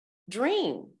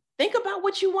 Dream. Think about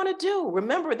what you want to do.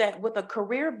 Remember that with a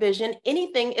career vision,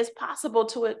 anything is possible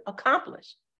to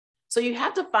accomplish. So you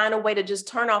have to find a way to just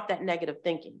turn off that negative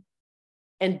thinking.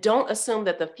 And don't assume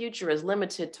that the future is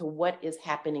limited to what is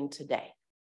happening today.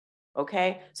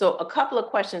 Okay? So a couple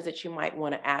of questions that you might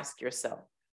want to ask yourself.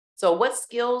 So what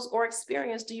skills or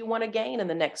experience do you want to gain in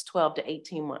the next 12 to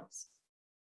 18 months?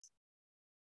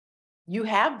 You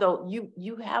have a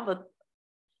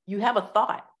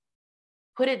thought.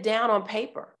 Put it down on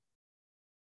paper.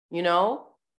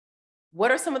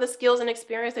 What are some of the skills and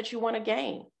experience that you want to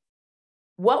gain?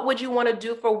 What would you want to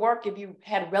do for work if you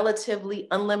had relatively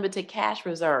unlimited cash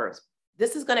reserves?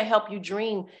 This is going to help you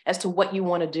dream as to what you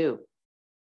want to do.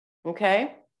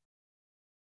 Okay?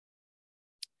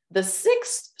 The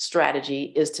sixth strategy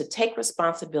is to take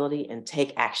responsibility and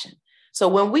take action. So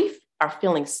when we are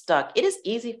feeling stuck, it is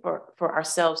easy for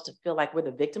ourselves to feel like we're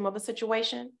the victim of a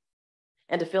situation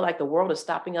and to feel like the world is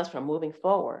stopping us from moving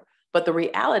forward. But the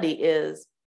reality is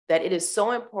that it is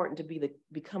so important to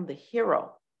become the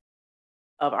hero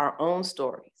of our own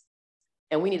stories.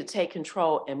 And we need to take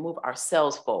control and move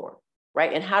ourselves forward,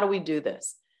 right? And how do we do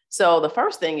this? So the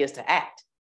first thing is to act.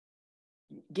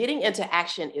 Getting into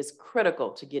action is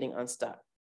critical to getting unstuck.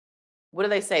 What do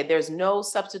they say? There's no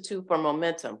substitute for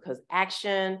momentum, because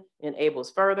action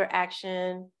enables further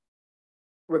action,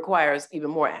 requires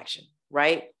even more action,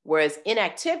 right? Whereas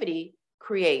inactivity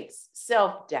creates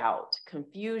self-doubt,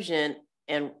 confusion,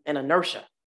 and inertia,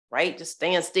 right? Just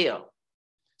stand still.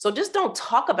 So just don't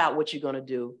talk about what you're going to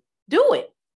do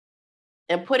it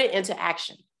and put it into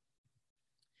action.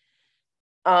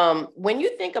 When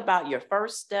you think about your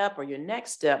first step or your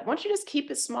next step, why don't you just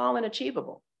keep it small and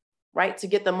achievable, right? To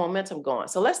get the momentum going.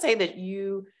 So let's say that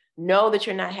you know that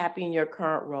you're not happy in your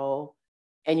current role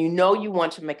and you know you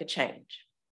want to make a change.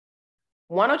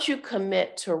 Why don't you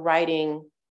commit to writing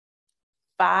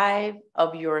 5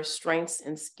 of your strengths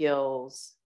and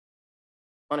skills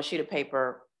on a sheet of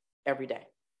paper every day?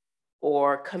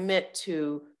 Or commit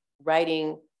to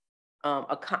writing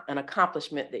an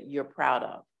accomplishment that you're proud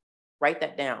of. Write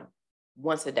that down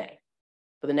once a day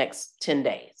for the next 10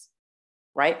 days,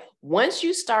 right? Once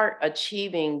you start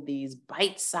achieving these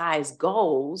bite-sized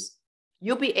goals,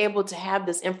 you'll be able to have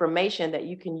this information that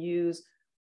you can use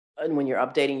when you're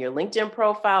updating your LinkedIn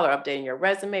profile or updating your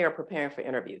resume or preparing for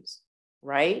interviews,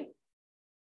 right?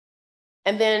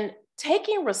 And then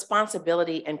taking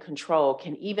responsibility and control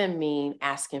can even mean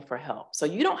asking for help. So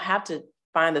you don't have to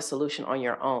find the solution on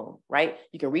your own, right?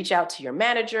 You can reach out to your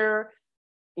manager,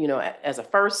 as a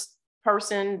first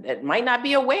person that might not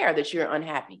be aware that you're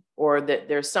unhappy or that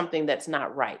there's something that's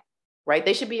not right, right?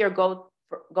 They should be your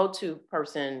go-to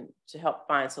person to help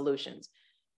find solutions.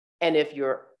 And if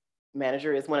your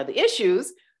manager is one of the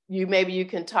issues, maybe you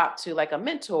can talk to like a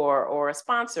mentor or a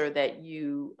sponsor that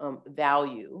you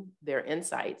value their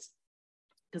insights,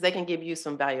 because they can give you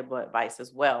some valuable advice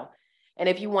as well. And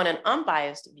if you want an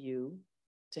unbiased view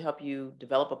to help you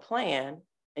develop a plan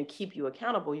and keep you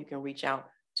accountable, you can reach out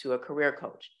to a career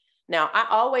coach. Now, I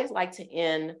always like to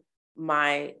end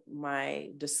my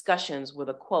discussions with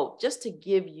a quote, just to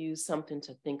give you something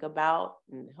to think about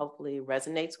and hopefully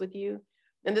resonates with you.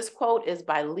 And this quote is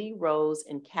by Lee Rose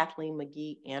and Kathleen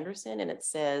McGee Anderson, and it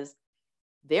says,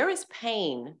 "There is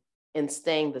pain in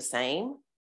staying the same,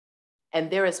 and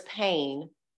there is pain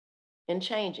in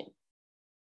changing.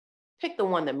 Pick the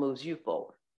one that moves you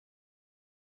forward."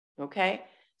 Okay,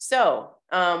 so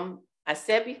I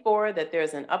said before that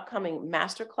there's an upcoming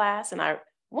masterclass, and I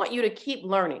want you to keep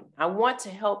learning. I want to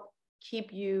help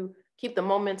keep the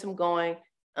momentum going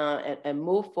and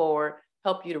move forward,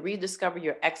 help you to rediscover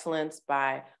your excellence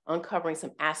by uncovering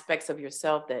some aspects of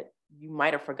yourself that you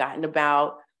might have forgotten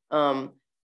about.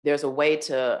 There's a way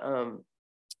to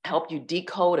help you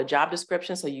decode a job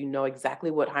description so you know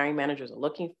exactly what hiring managers are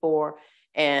looking for.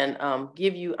 and I'm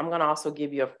going to also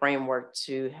give you a framework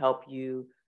to help you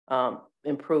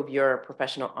improve your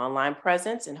professional online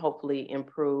presence and hopefully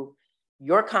improve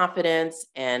your confidence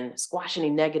and squash any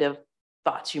negative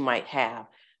thoughts you might have.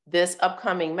 This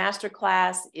upcoming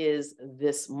masterclass is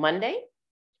this Monday,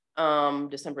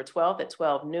 December 12th at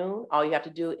 12 noon. All you have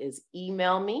to do is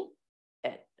email me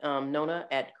at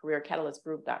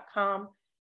nona@careercatalyst.com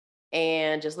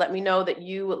and just let me know that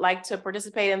you would like to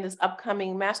participate in this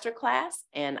upcoming masterclass,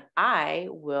 and I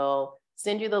will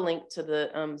send you the link to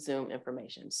the Zoom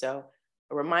information. So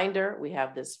a reminder, we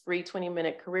have this free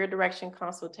 20-minute career direction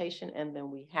consultation, and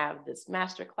then we have this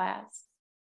masterclass.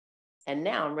 And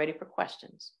now I'm ready for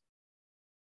questions.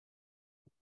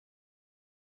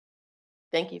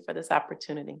 Thank you for this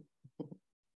opportunity.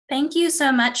 Thank you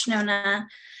so much, Nona.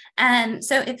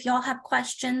 So if y'all have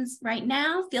questions right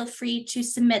now, feel free to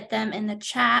submit them in the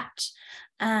chat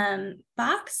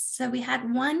box. So we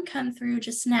had one come through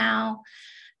just now.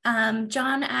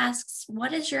 John asks,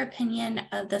 what is your opinion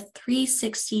of the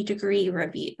 360-degree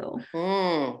review?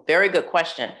 Very good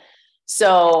question.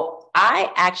 So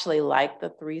I actually like the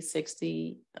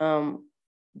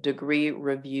 360-degree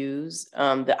reviews,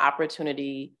 the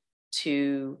opportunity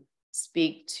to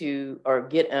speak to or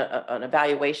get an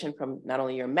evaluation from not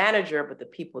only your manager, but the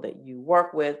people that you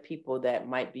work with, people that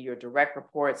might be your direct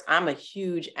reports. I'm a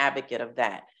huge advocate of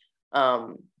that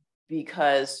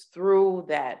because through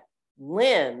that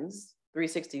lens,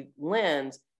 360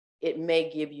 lens, it may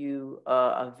give you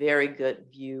a very good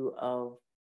view of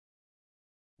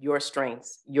your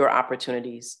strengths, your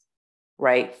opportunities,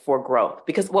 right, for growth.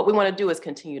 Because what we want to do is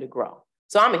continue to grow.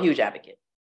 So I'm a huge advocate.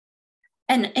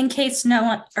 And in case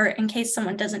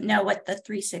someone doesn't know what the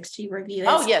 360 review is.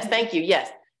 Oh, yes, thank you.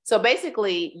 Yes. So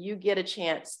basically, you get a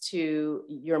chance to,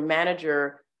 your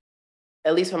manager,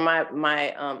 at least from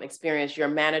my experience, your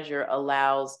manager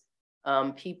allows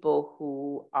people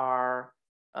who are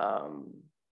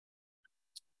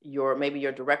maybe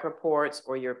your direct reports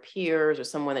or your peers or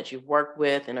someone that you've worked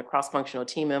with in a cross-functional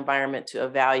team environment to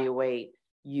evaluate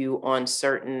you on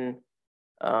certain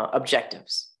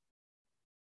objectives.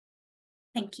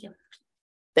 Thank you.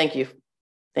 Thank you.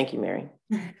 Thank you, Mary.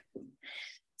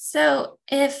 So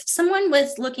if someone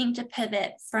was looking to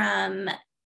pivot from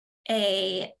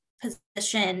a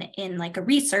position in like a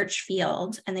research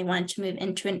field and they wanted to move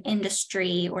into an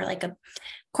industry or like a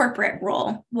corporate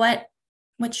role, what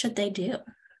should they do?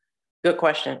 Good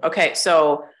question. Okay,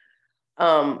 so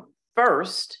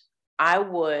first, I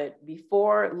would,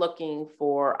 before looking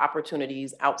for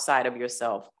opportunities outside of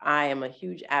yourself, I am a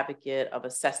huge advocate of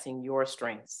assessing your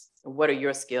strengths. What are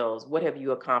your skills? What have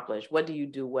you accomplished? What do you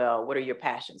do well? What are your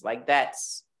passions? Like,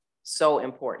 that's so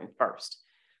important first,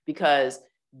 because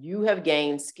you have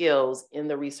gained skills in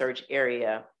the research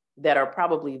area that are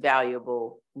probably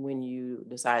valuable when you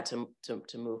decide to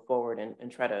move forward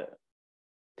and try to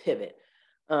pivot.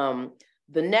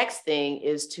 The next thing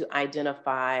is to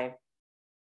identify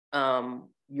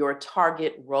your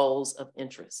target roles of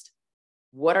interest.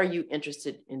 What are you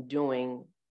interested in doing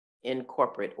in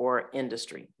corporate or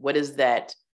industry? What is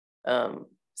that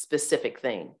specific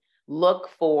thing? Look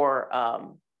for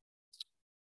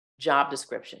job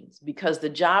descriptions, because the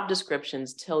job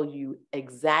descriptions tell you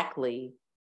exactly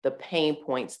the pain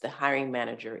points the hiring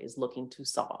manager is looking to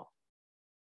solve,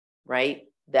 right?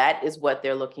 That is what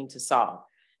they're looking to solve.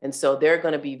 And so they're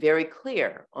going to be very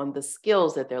clear on the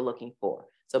skills that they're looking for.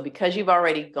 So because you've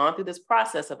already gone through this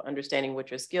process of understanding what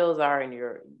your skills are and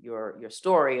your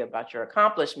story about your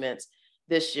accomplishments,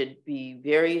 this should be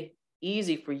very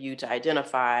easy for you to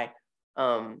identify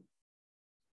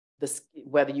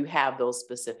whether you have those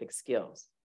specific skills.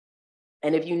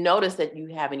 And if you notice that you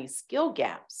have any skill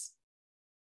gaps,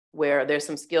 where there's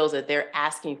some skills that they're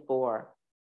asking for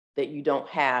that you don't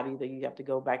have, either you have to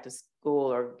go back to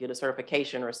school or get a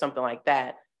certification or something like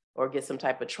that, or get some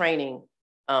type of training,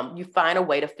 you find a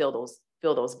way to fill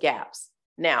those gaps.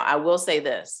 Now, I will say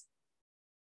this.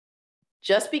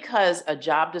 Just because a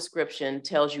job description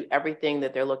tells you everything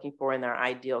that they're looking for in their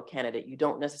ideal candidate, you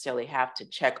don't necessarily have to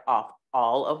check off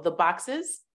all of the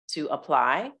boxes to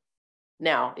apply.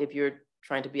 Now, if you're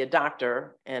trying to be a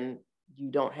doctor and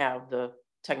you don't have the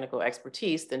technical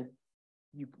expertise, then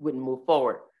you wouldn't move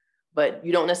forward. But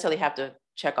you don't necessarily have to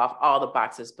check off all the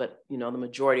boxes, but the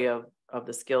majority of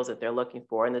the skills that they're looking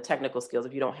for and the technical skills,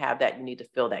 if you don't have that, you need to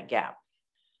fill that gap.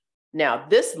 Now,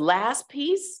 this last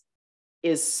piece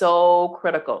is so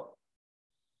critical.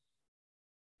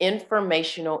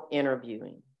 Informational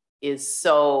interviewing is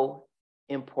so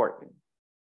important,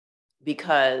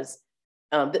 because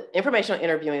The informational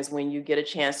interviewing is when you get a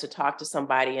chance to talk to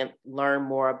somebody and learn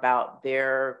more about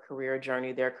their career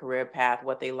journey, their career path,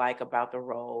 what they like about the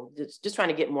role, just trying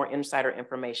to get more insider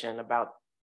information about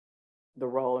the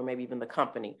role or maybe even the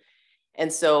company.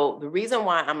 And so the reason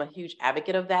why I'm a huge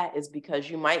advocate of that is because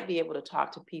you might be able to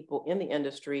talk to people in the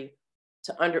industry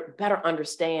to better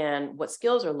understand what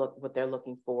skills are what they're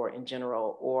looking for in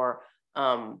general, or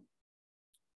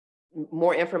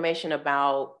more information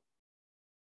about,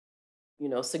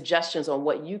 suggestions on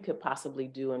what you could possibly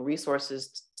do and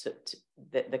resources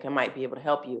that might be able to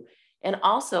help you. And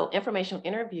also, informational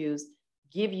interviews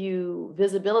give you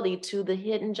visibility to the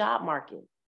hidden job market.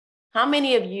 How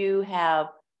many of you have,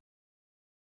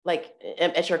 like,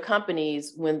 at your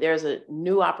companies, when there's a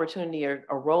new opportunity or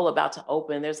a role about to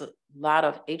open, there's a lot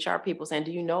of HR people saying,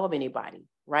 do you know of anybody,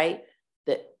 right?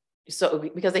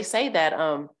 Because they say that,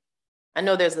 I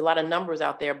know there's a lot of numbers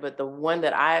out there, but the one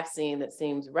that I've seen that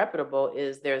seems reputable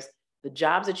is there's the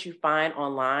jobs that you find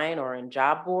online or in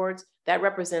job boards, that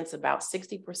represents about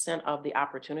 60% of the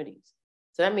opportunities.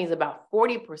 So that means about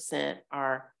 40%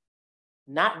 are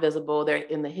not visible. They're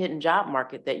in the hidden job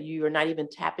market that you are not even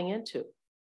tapping into.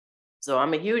 So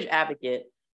I'm a huge advocate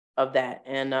of that.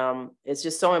 And it's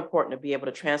just so important to be able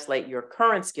to translate your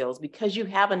current skills, because you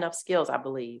have enough skills, I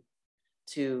believe,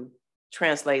 to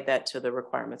translate that to the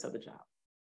requirements of the job.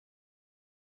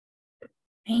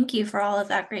 Thank you for all of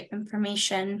that great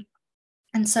information,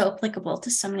 and so applicable to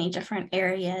so many different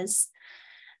areas.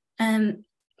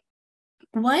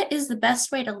 What is the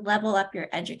best way to level up your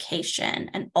education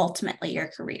and ultimately your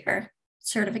career?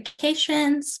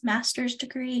 Certifications, master's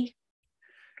degree?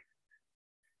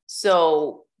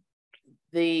 So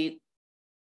the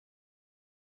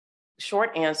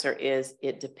short answer is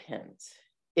it depends.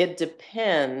 It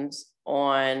depends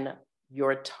on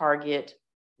your target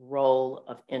role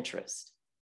of interest.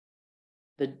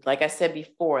 Like I said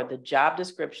before, the job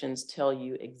descriptions tell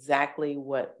you exactly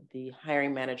what the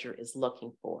hiring manager is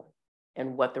looking for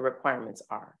and what the requirements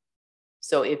are.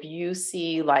 So if you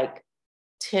see like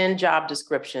 10 job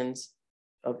descriptions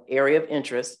of area of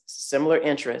interest, similar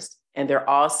interest, and they're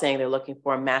all saying they're looking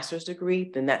for a master's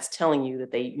degree, then that's telling you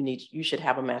that you should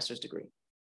have a master's degree.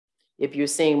 If you're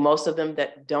seeing most of them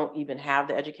that don't even have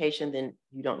the education, then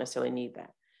you don't necessarily need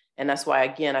that. And that's why,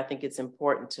 again, I think it's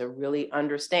important to really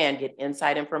understand, get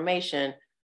inside information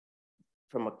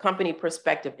from a company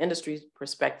perspective, industry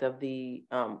perspective,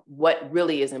 what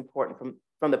really is important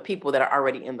from the people that are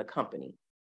already in the company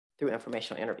through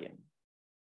informational interviewing.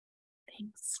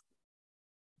 Thanks.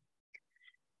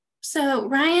 So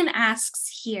Ryan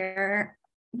asks here,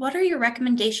 what are your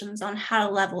recommendations on how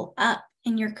to level up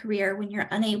in your career when you're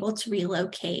unable to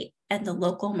relocate and the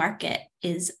local market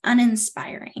is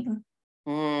uninspiring?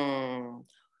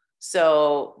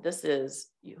 So this is,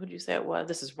 who did you say it was?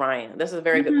 This is Ryan. This is a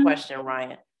very good question,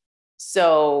 Ryan.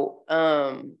 So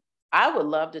I would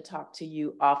love to talk to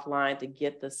you offline to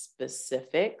get the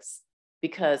specifics,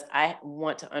 because I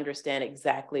want to understand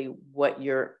exactly what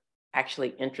you're actually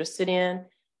interested in.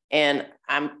 And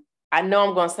I know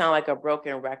I'm going to sound like a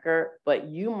broken record, but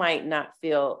you might not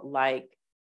feel like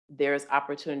there's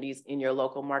opportunities in your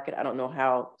local market. I don't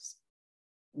know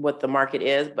what the market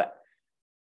is, but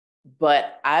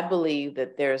I believe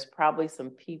that there's probably some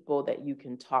people that you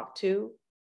can talk to.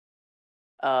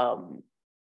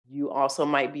 You also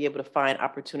might be able to find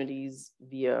opportunities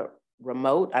via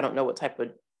remote. I don't know what type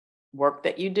of work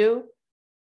that you do,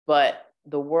 but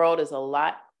the world is a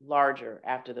lot larger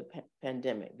after the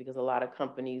pandemic, because a lot of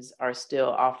companies are still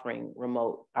offering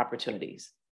remote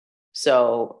opportunities.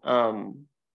 So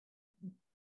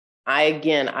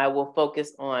I will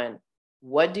focus on,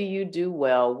 what do you do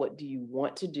well? What do you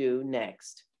want to do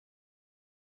next?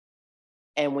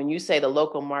 And when you say the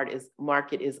local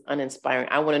market is uninspiring,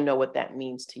 I want to know what that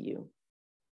means to you.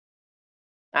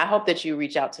 I hope that you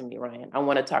reach out to me, Ryan. I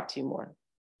want to talk to you more.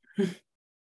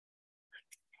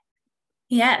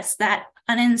 Yes, that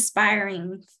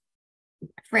uninspiring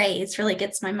phrase really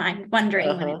gets my mind wondering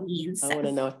what it means. I want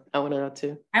to know. I want to know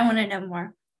too. I want to know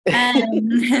more.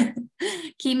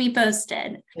 Keep me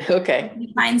posted. Okay.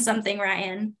 Find something,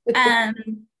 Ryan.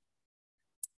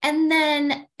 And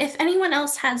then if anyone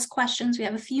else has questions, we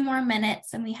have a few more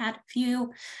minutes, and we had a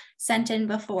few sent in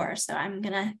before, so I'm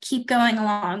going to keep going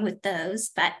along with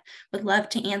those, but would love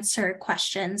to answer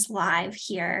questions live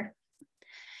here.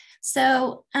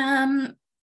 So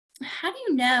how do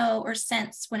you know or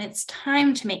sense when it's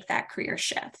time to make that career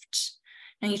shift?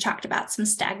 Now, you talked about some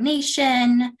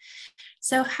stagnation.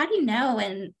 So how do you know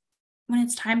when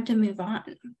it's time to move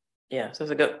on? Yeah, so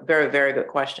it's a very, very good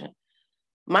question.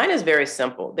 Mine is very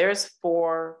simple. There's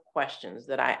 4 questions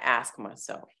that I ask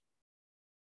myself.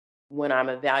 when I'm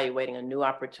evaluating a new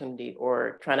opportunity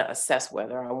or trying to assess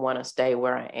whether I want to stay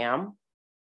where I am,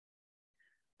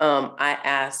 I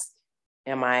ask,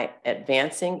 am I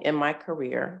advancing in my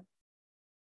career?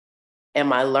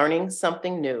 Am I learning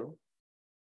something new?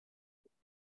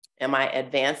 Am I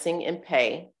advancing in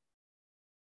pay?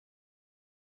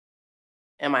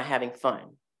 Am I having fun?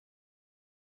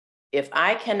 If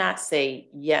I cannot say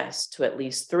yes to at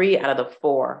least 3 out of the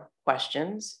 4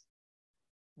 questions,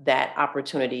 that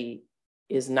opportunity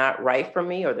is not right for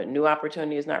me, or the new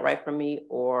opportunity is not right for me,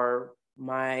 or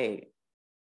my,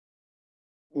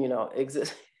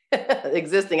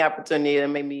 existing opportunity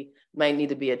that might need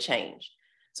to be a change.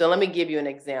 So let me give you an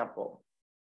example.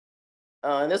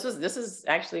 And this was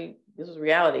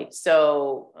reality.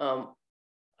 So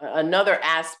another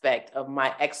aspect of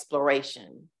my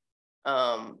exploration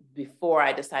before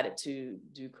I decided to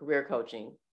do career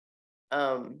coaching,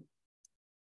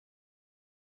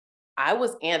 I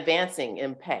was advancing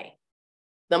in pay.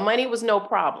 The money was no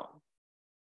problem,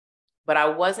 but I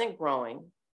wasn't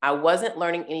growing. I wasn't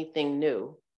learning anything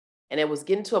new. And it was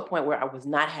getting to a point where I was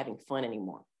not having fun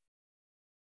anymore.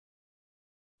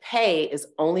 Pay is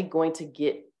only going to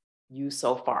get you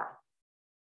so far.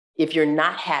 If you're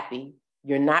not happy,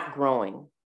 you're not growing,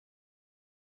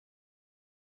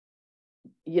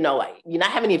 you're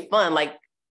not having any fun,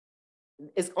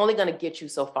 it's only going to get you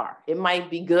so far. It might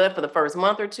be good for the first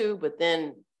month or 2, but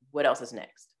then what else is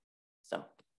next? So.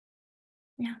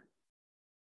 Yeah.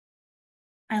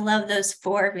 I love those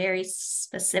 4 very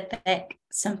specific,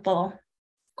 simple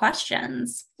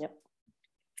questions. Yep.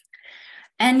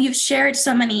 And you've shared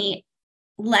so many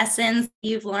lessons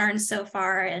you've learned so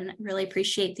far, and really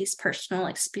appreciate these personal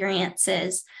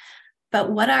experiences.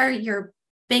 But what are your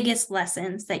biggest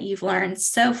lessons that you've learned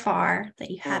so far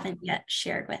that you haven't yet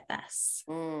shared with us?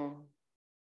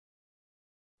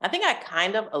 I think I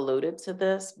kind of alluded to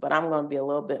this, but I'm going to be a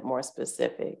little bit more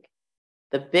specific.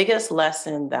 The biggest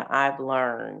lesson that I've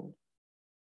learned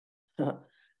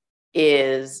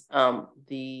is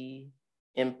the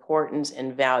importance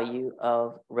and value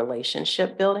of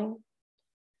relationship building.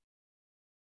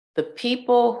 The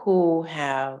people who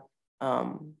have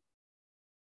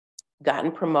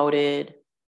gotten promoted,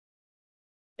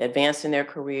 advanced in their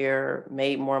career,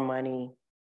 made more money,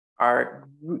 are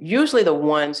usually the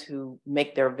ones who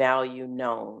make their value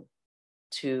known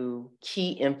to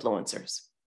key influencers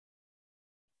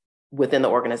within the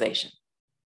organization.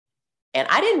 And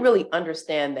I didn't really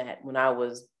understand that when I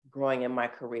was growing in my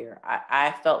career.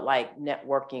 I felt like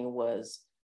networking was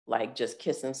like just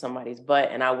kissing somebody's butt,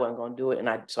 and I wasn't going to do it,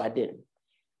 so I didn't.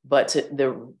 But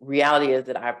the reality is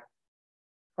that I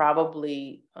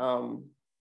probably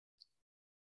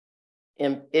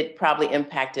it probably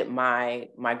impacted my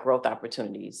growth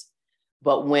opportunities.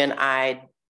 But when I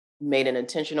made an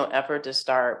intentional effort to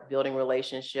start building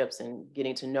relationships and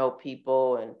getting to know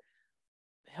people and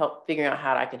figuring out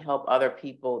how I can help other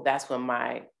people, that's when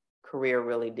my career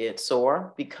really did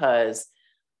soar, because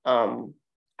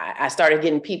I started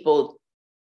getting people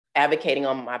advocating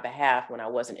on my behalf when I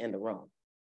wasn't in the room,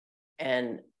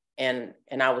 and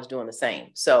I was doing the same.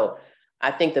 So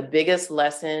I think the biggest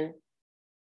lesson,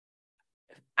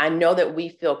 I know that we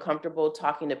feel comfortable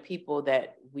talking to people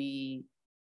that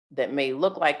may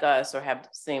look like us or have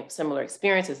similar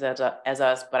experiences as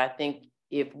us, but I think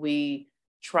if we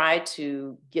try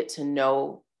to get to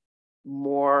know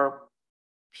more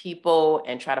people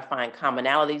and try to find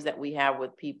commonalities that we have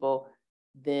with people,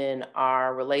 then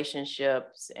our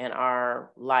relationships and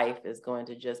our life is going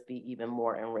to just be even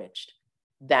more enriched.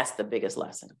 That's the biggest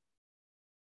lesson.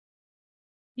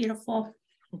 Beautiful.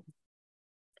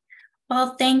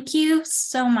 Well, thank you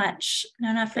so much,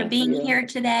 Nona, for being here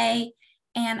today.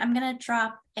 And I'm going to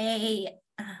drop a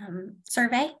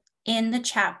survey in the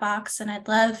chat box, and I'd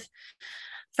love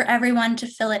for everyone to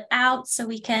fill it out so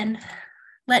we can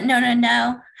let Nona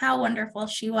know how wonderful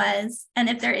she was. And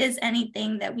if there is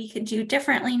anything that we could do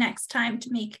differently next time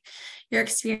to make your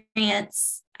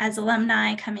experience as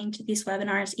alumni coming to these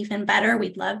webinars even better,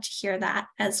 we'd love to hear that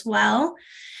as well.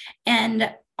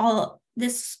 And all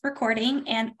this recording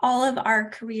and all of our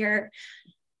career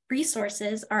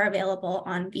resources are available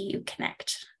on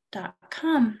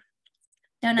vuconnect.com.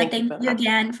 Nona, thank you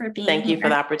again for being here. Thank you for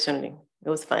the opportunity. It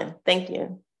was fun. Thank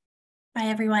you. Bye,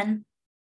 everyone.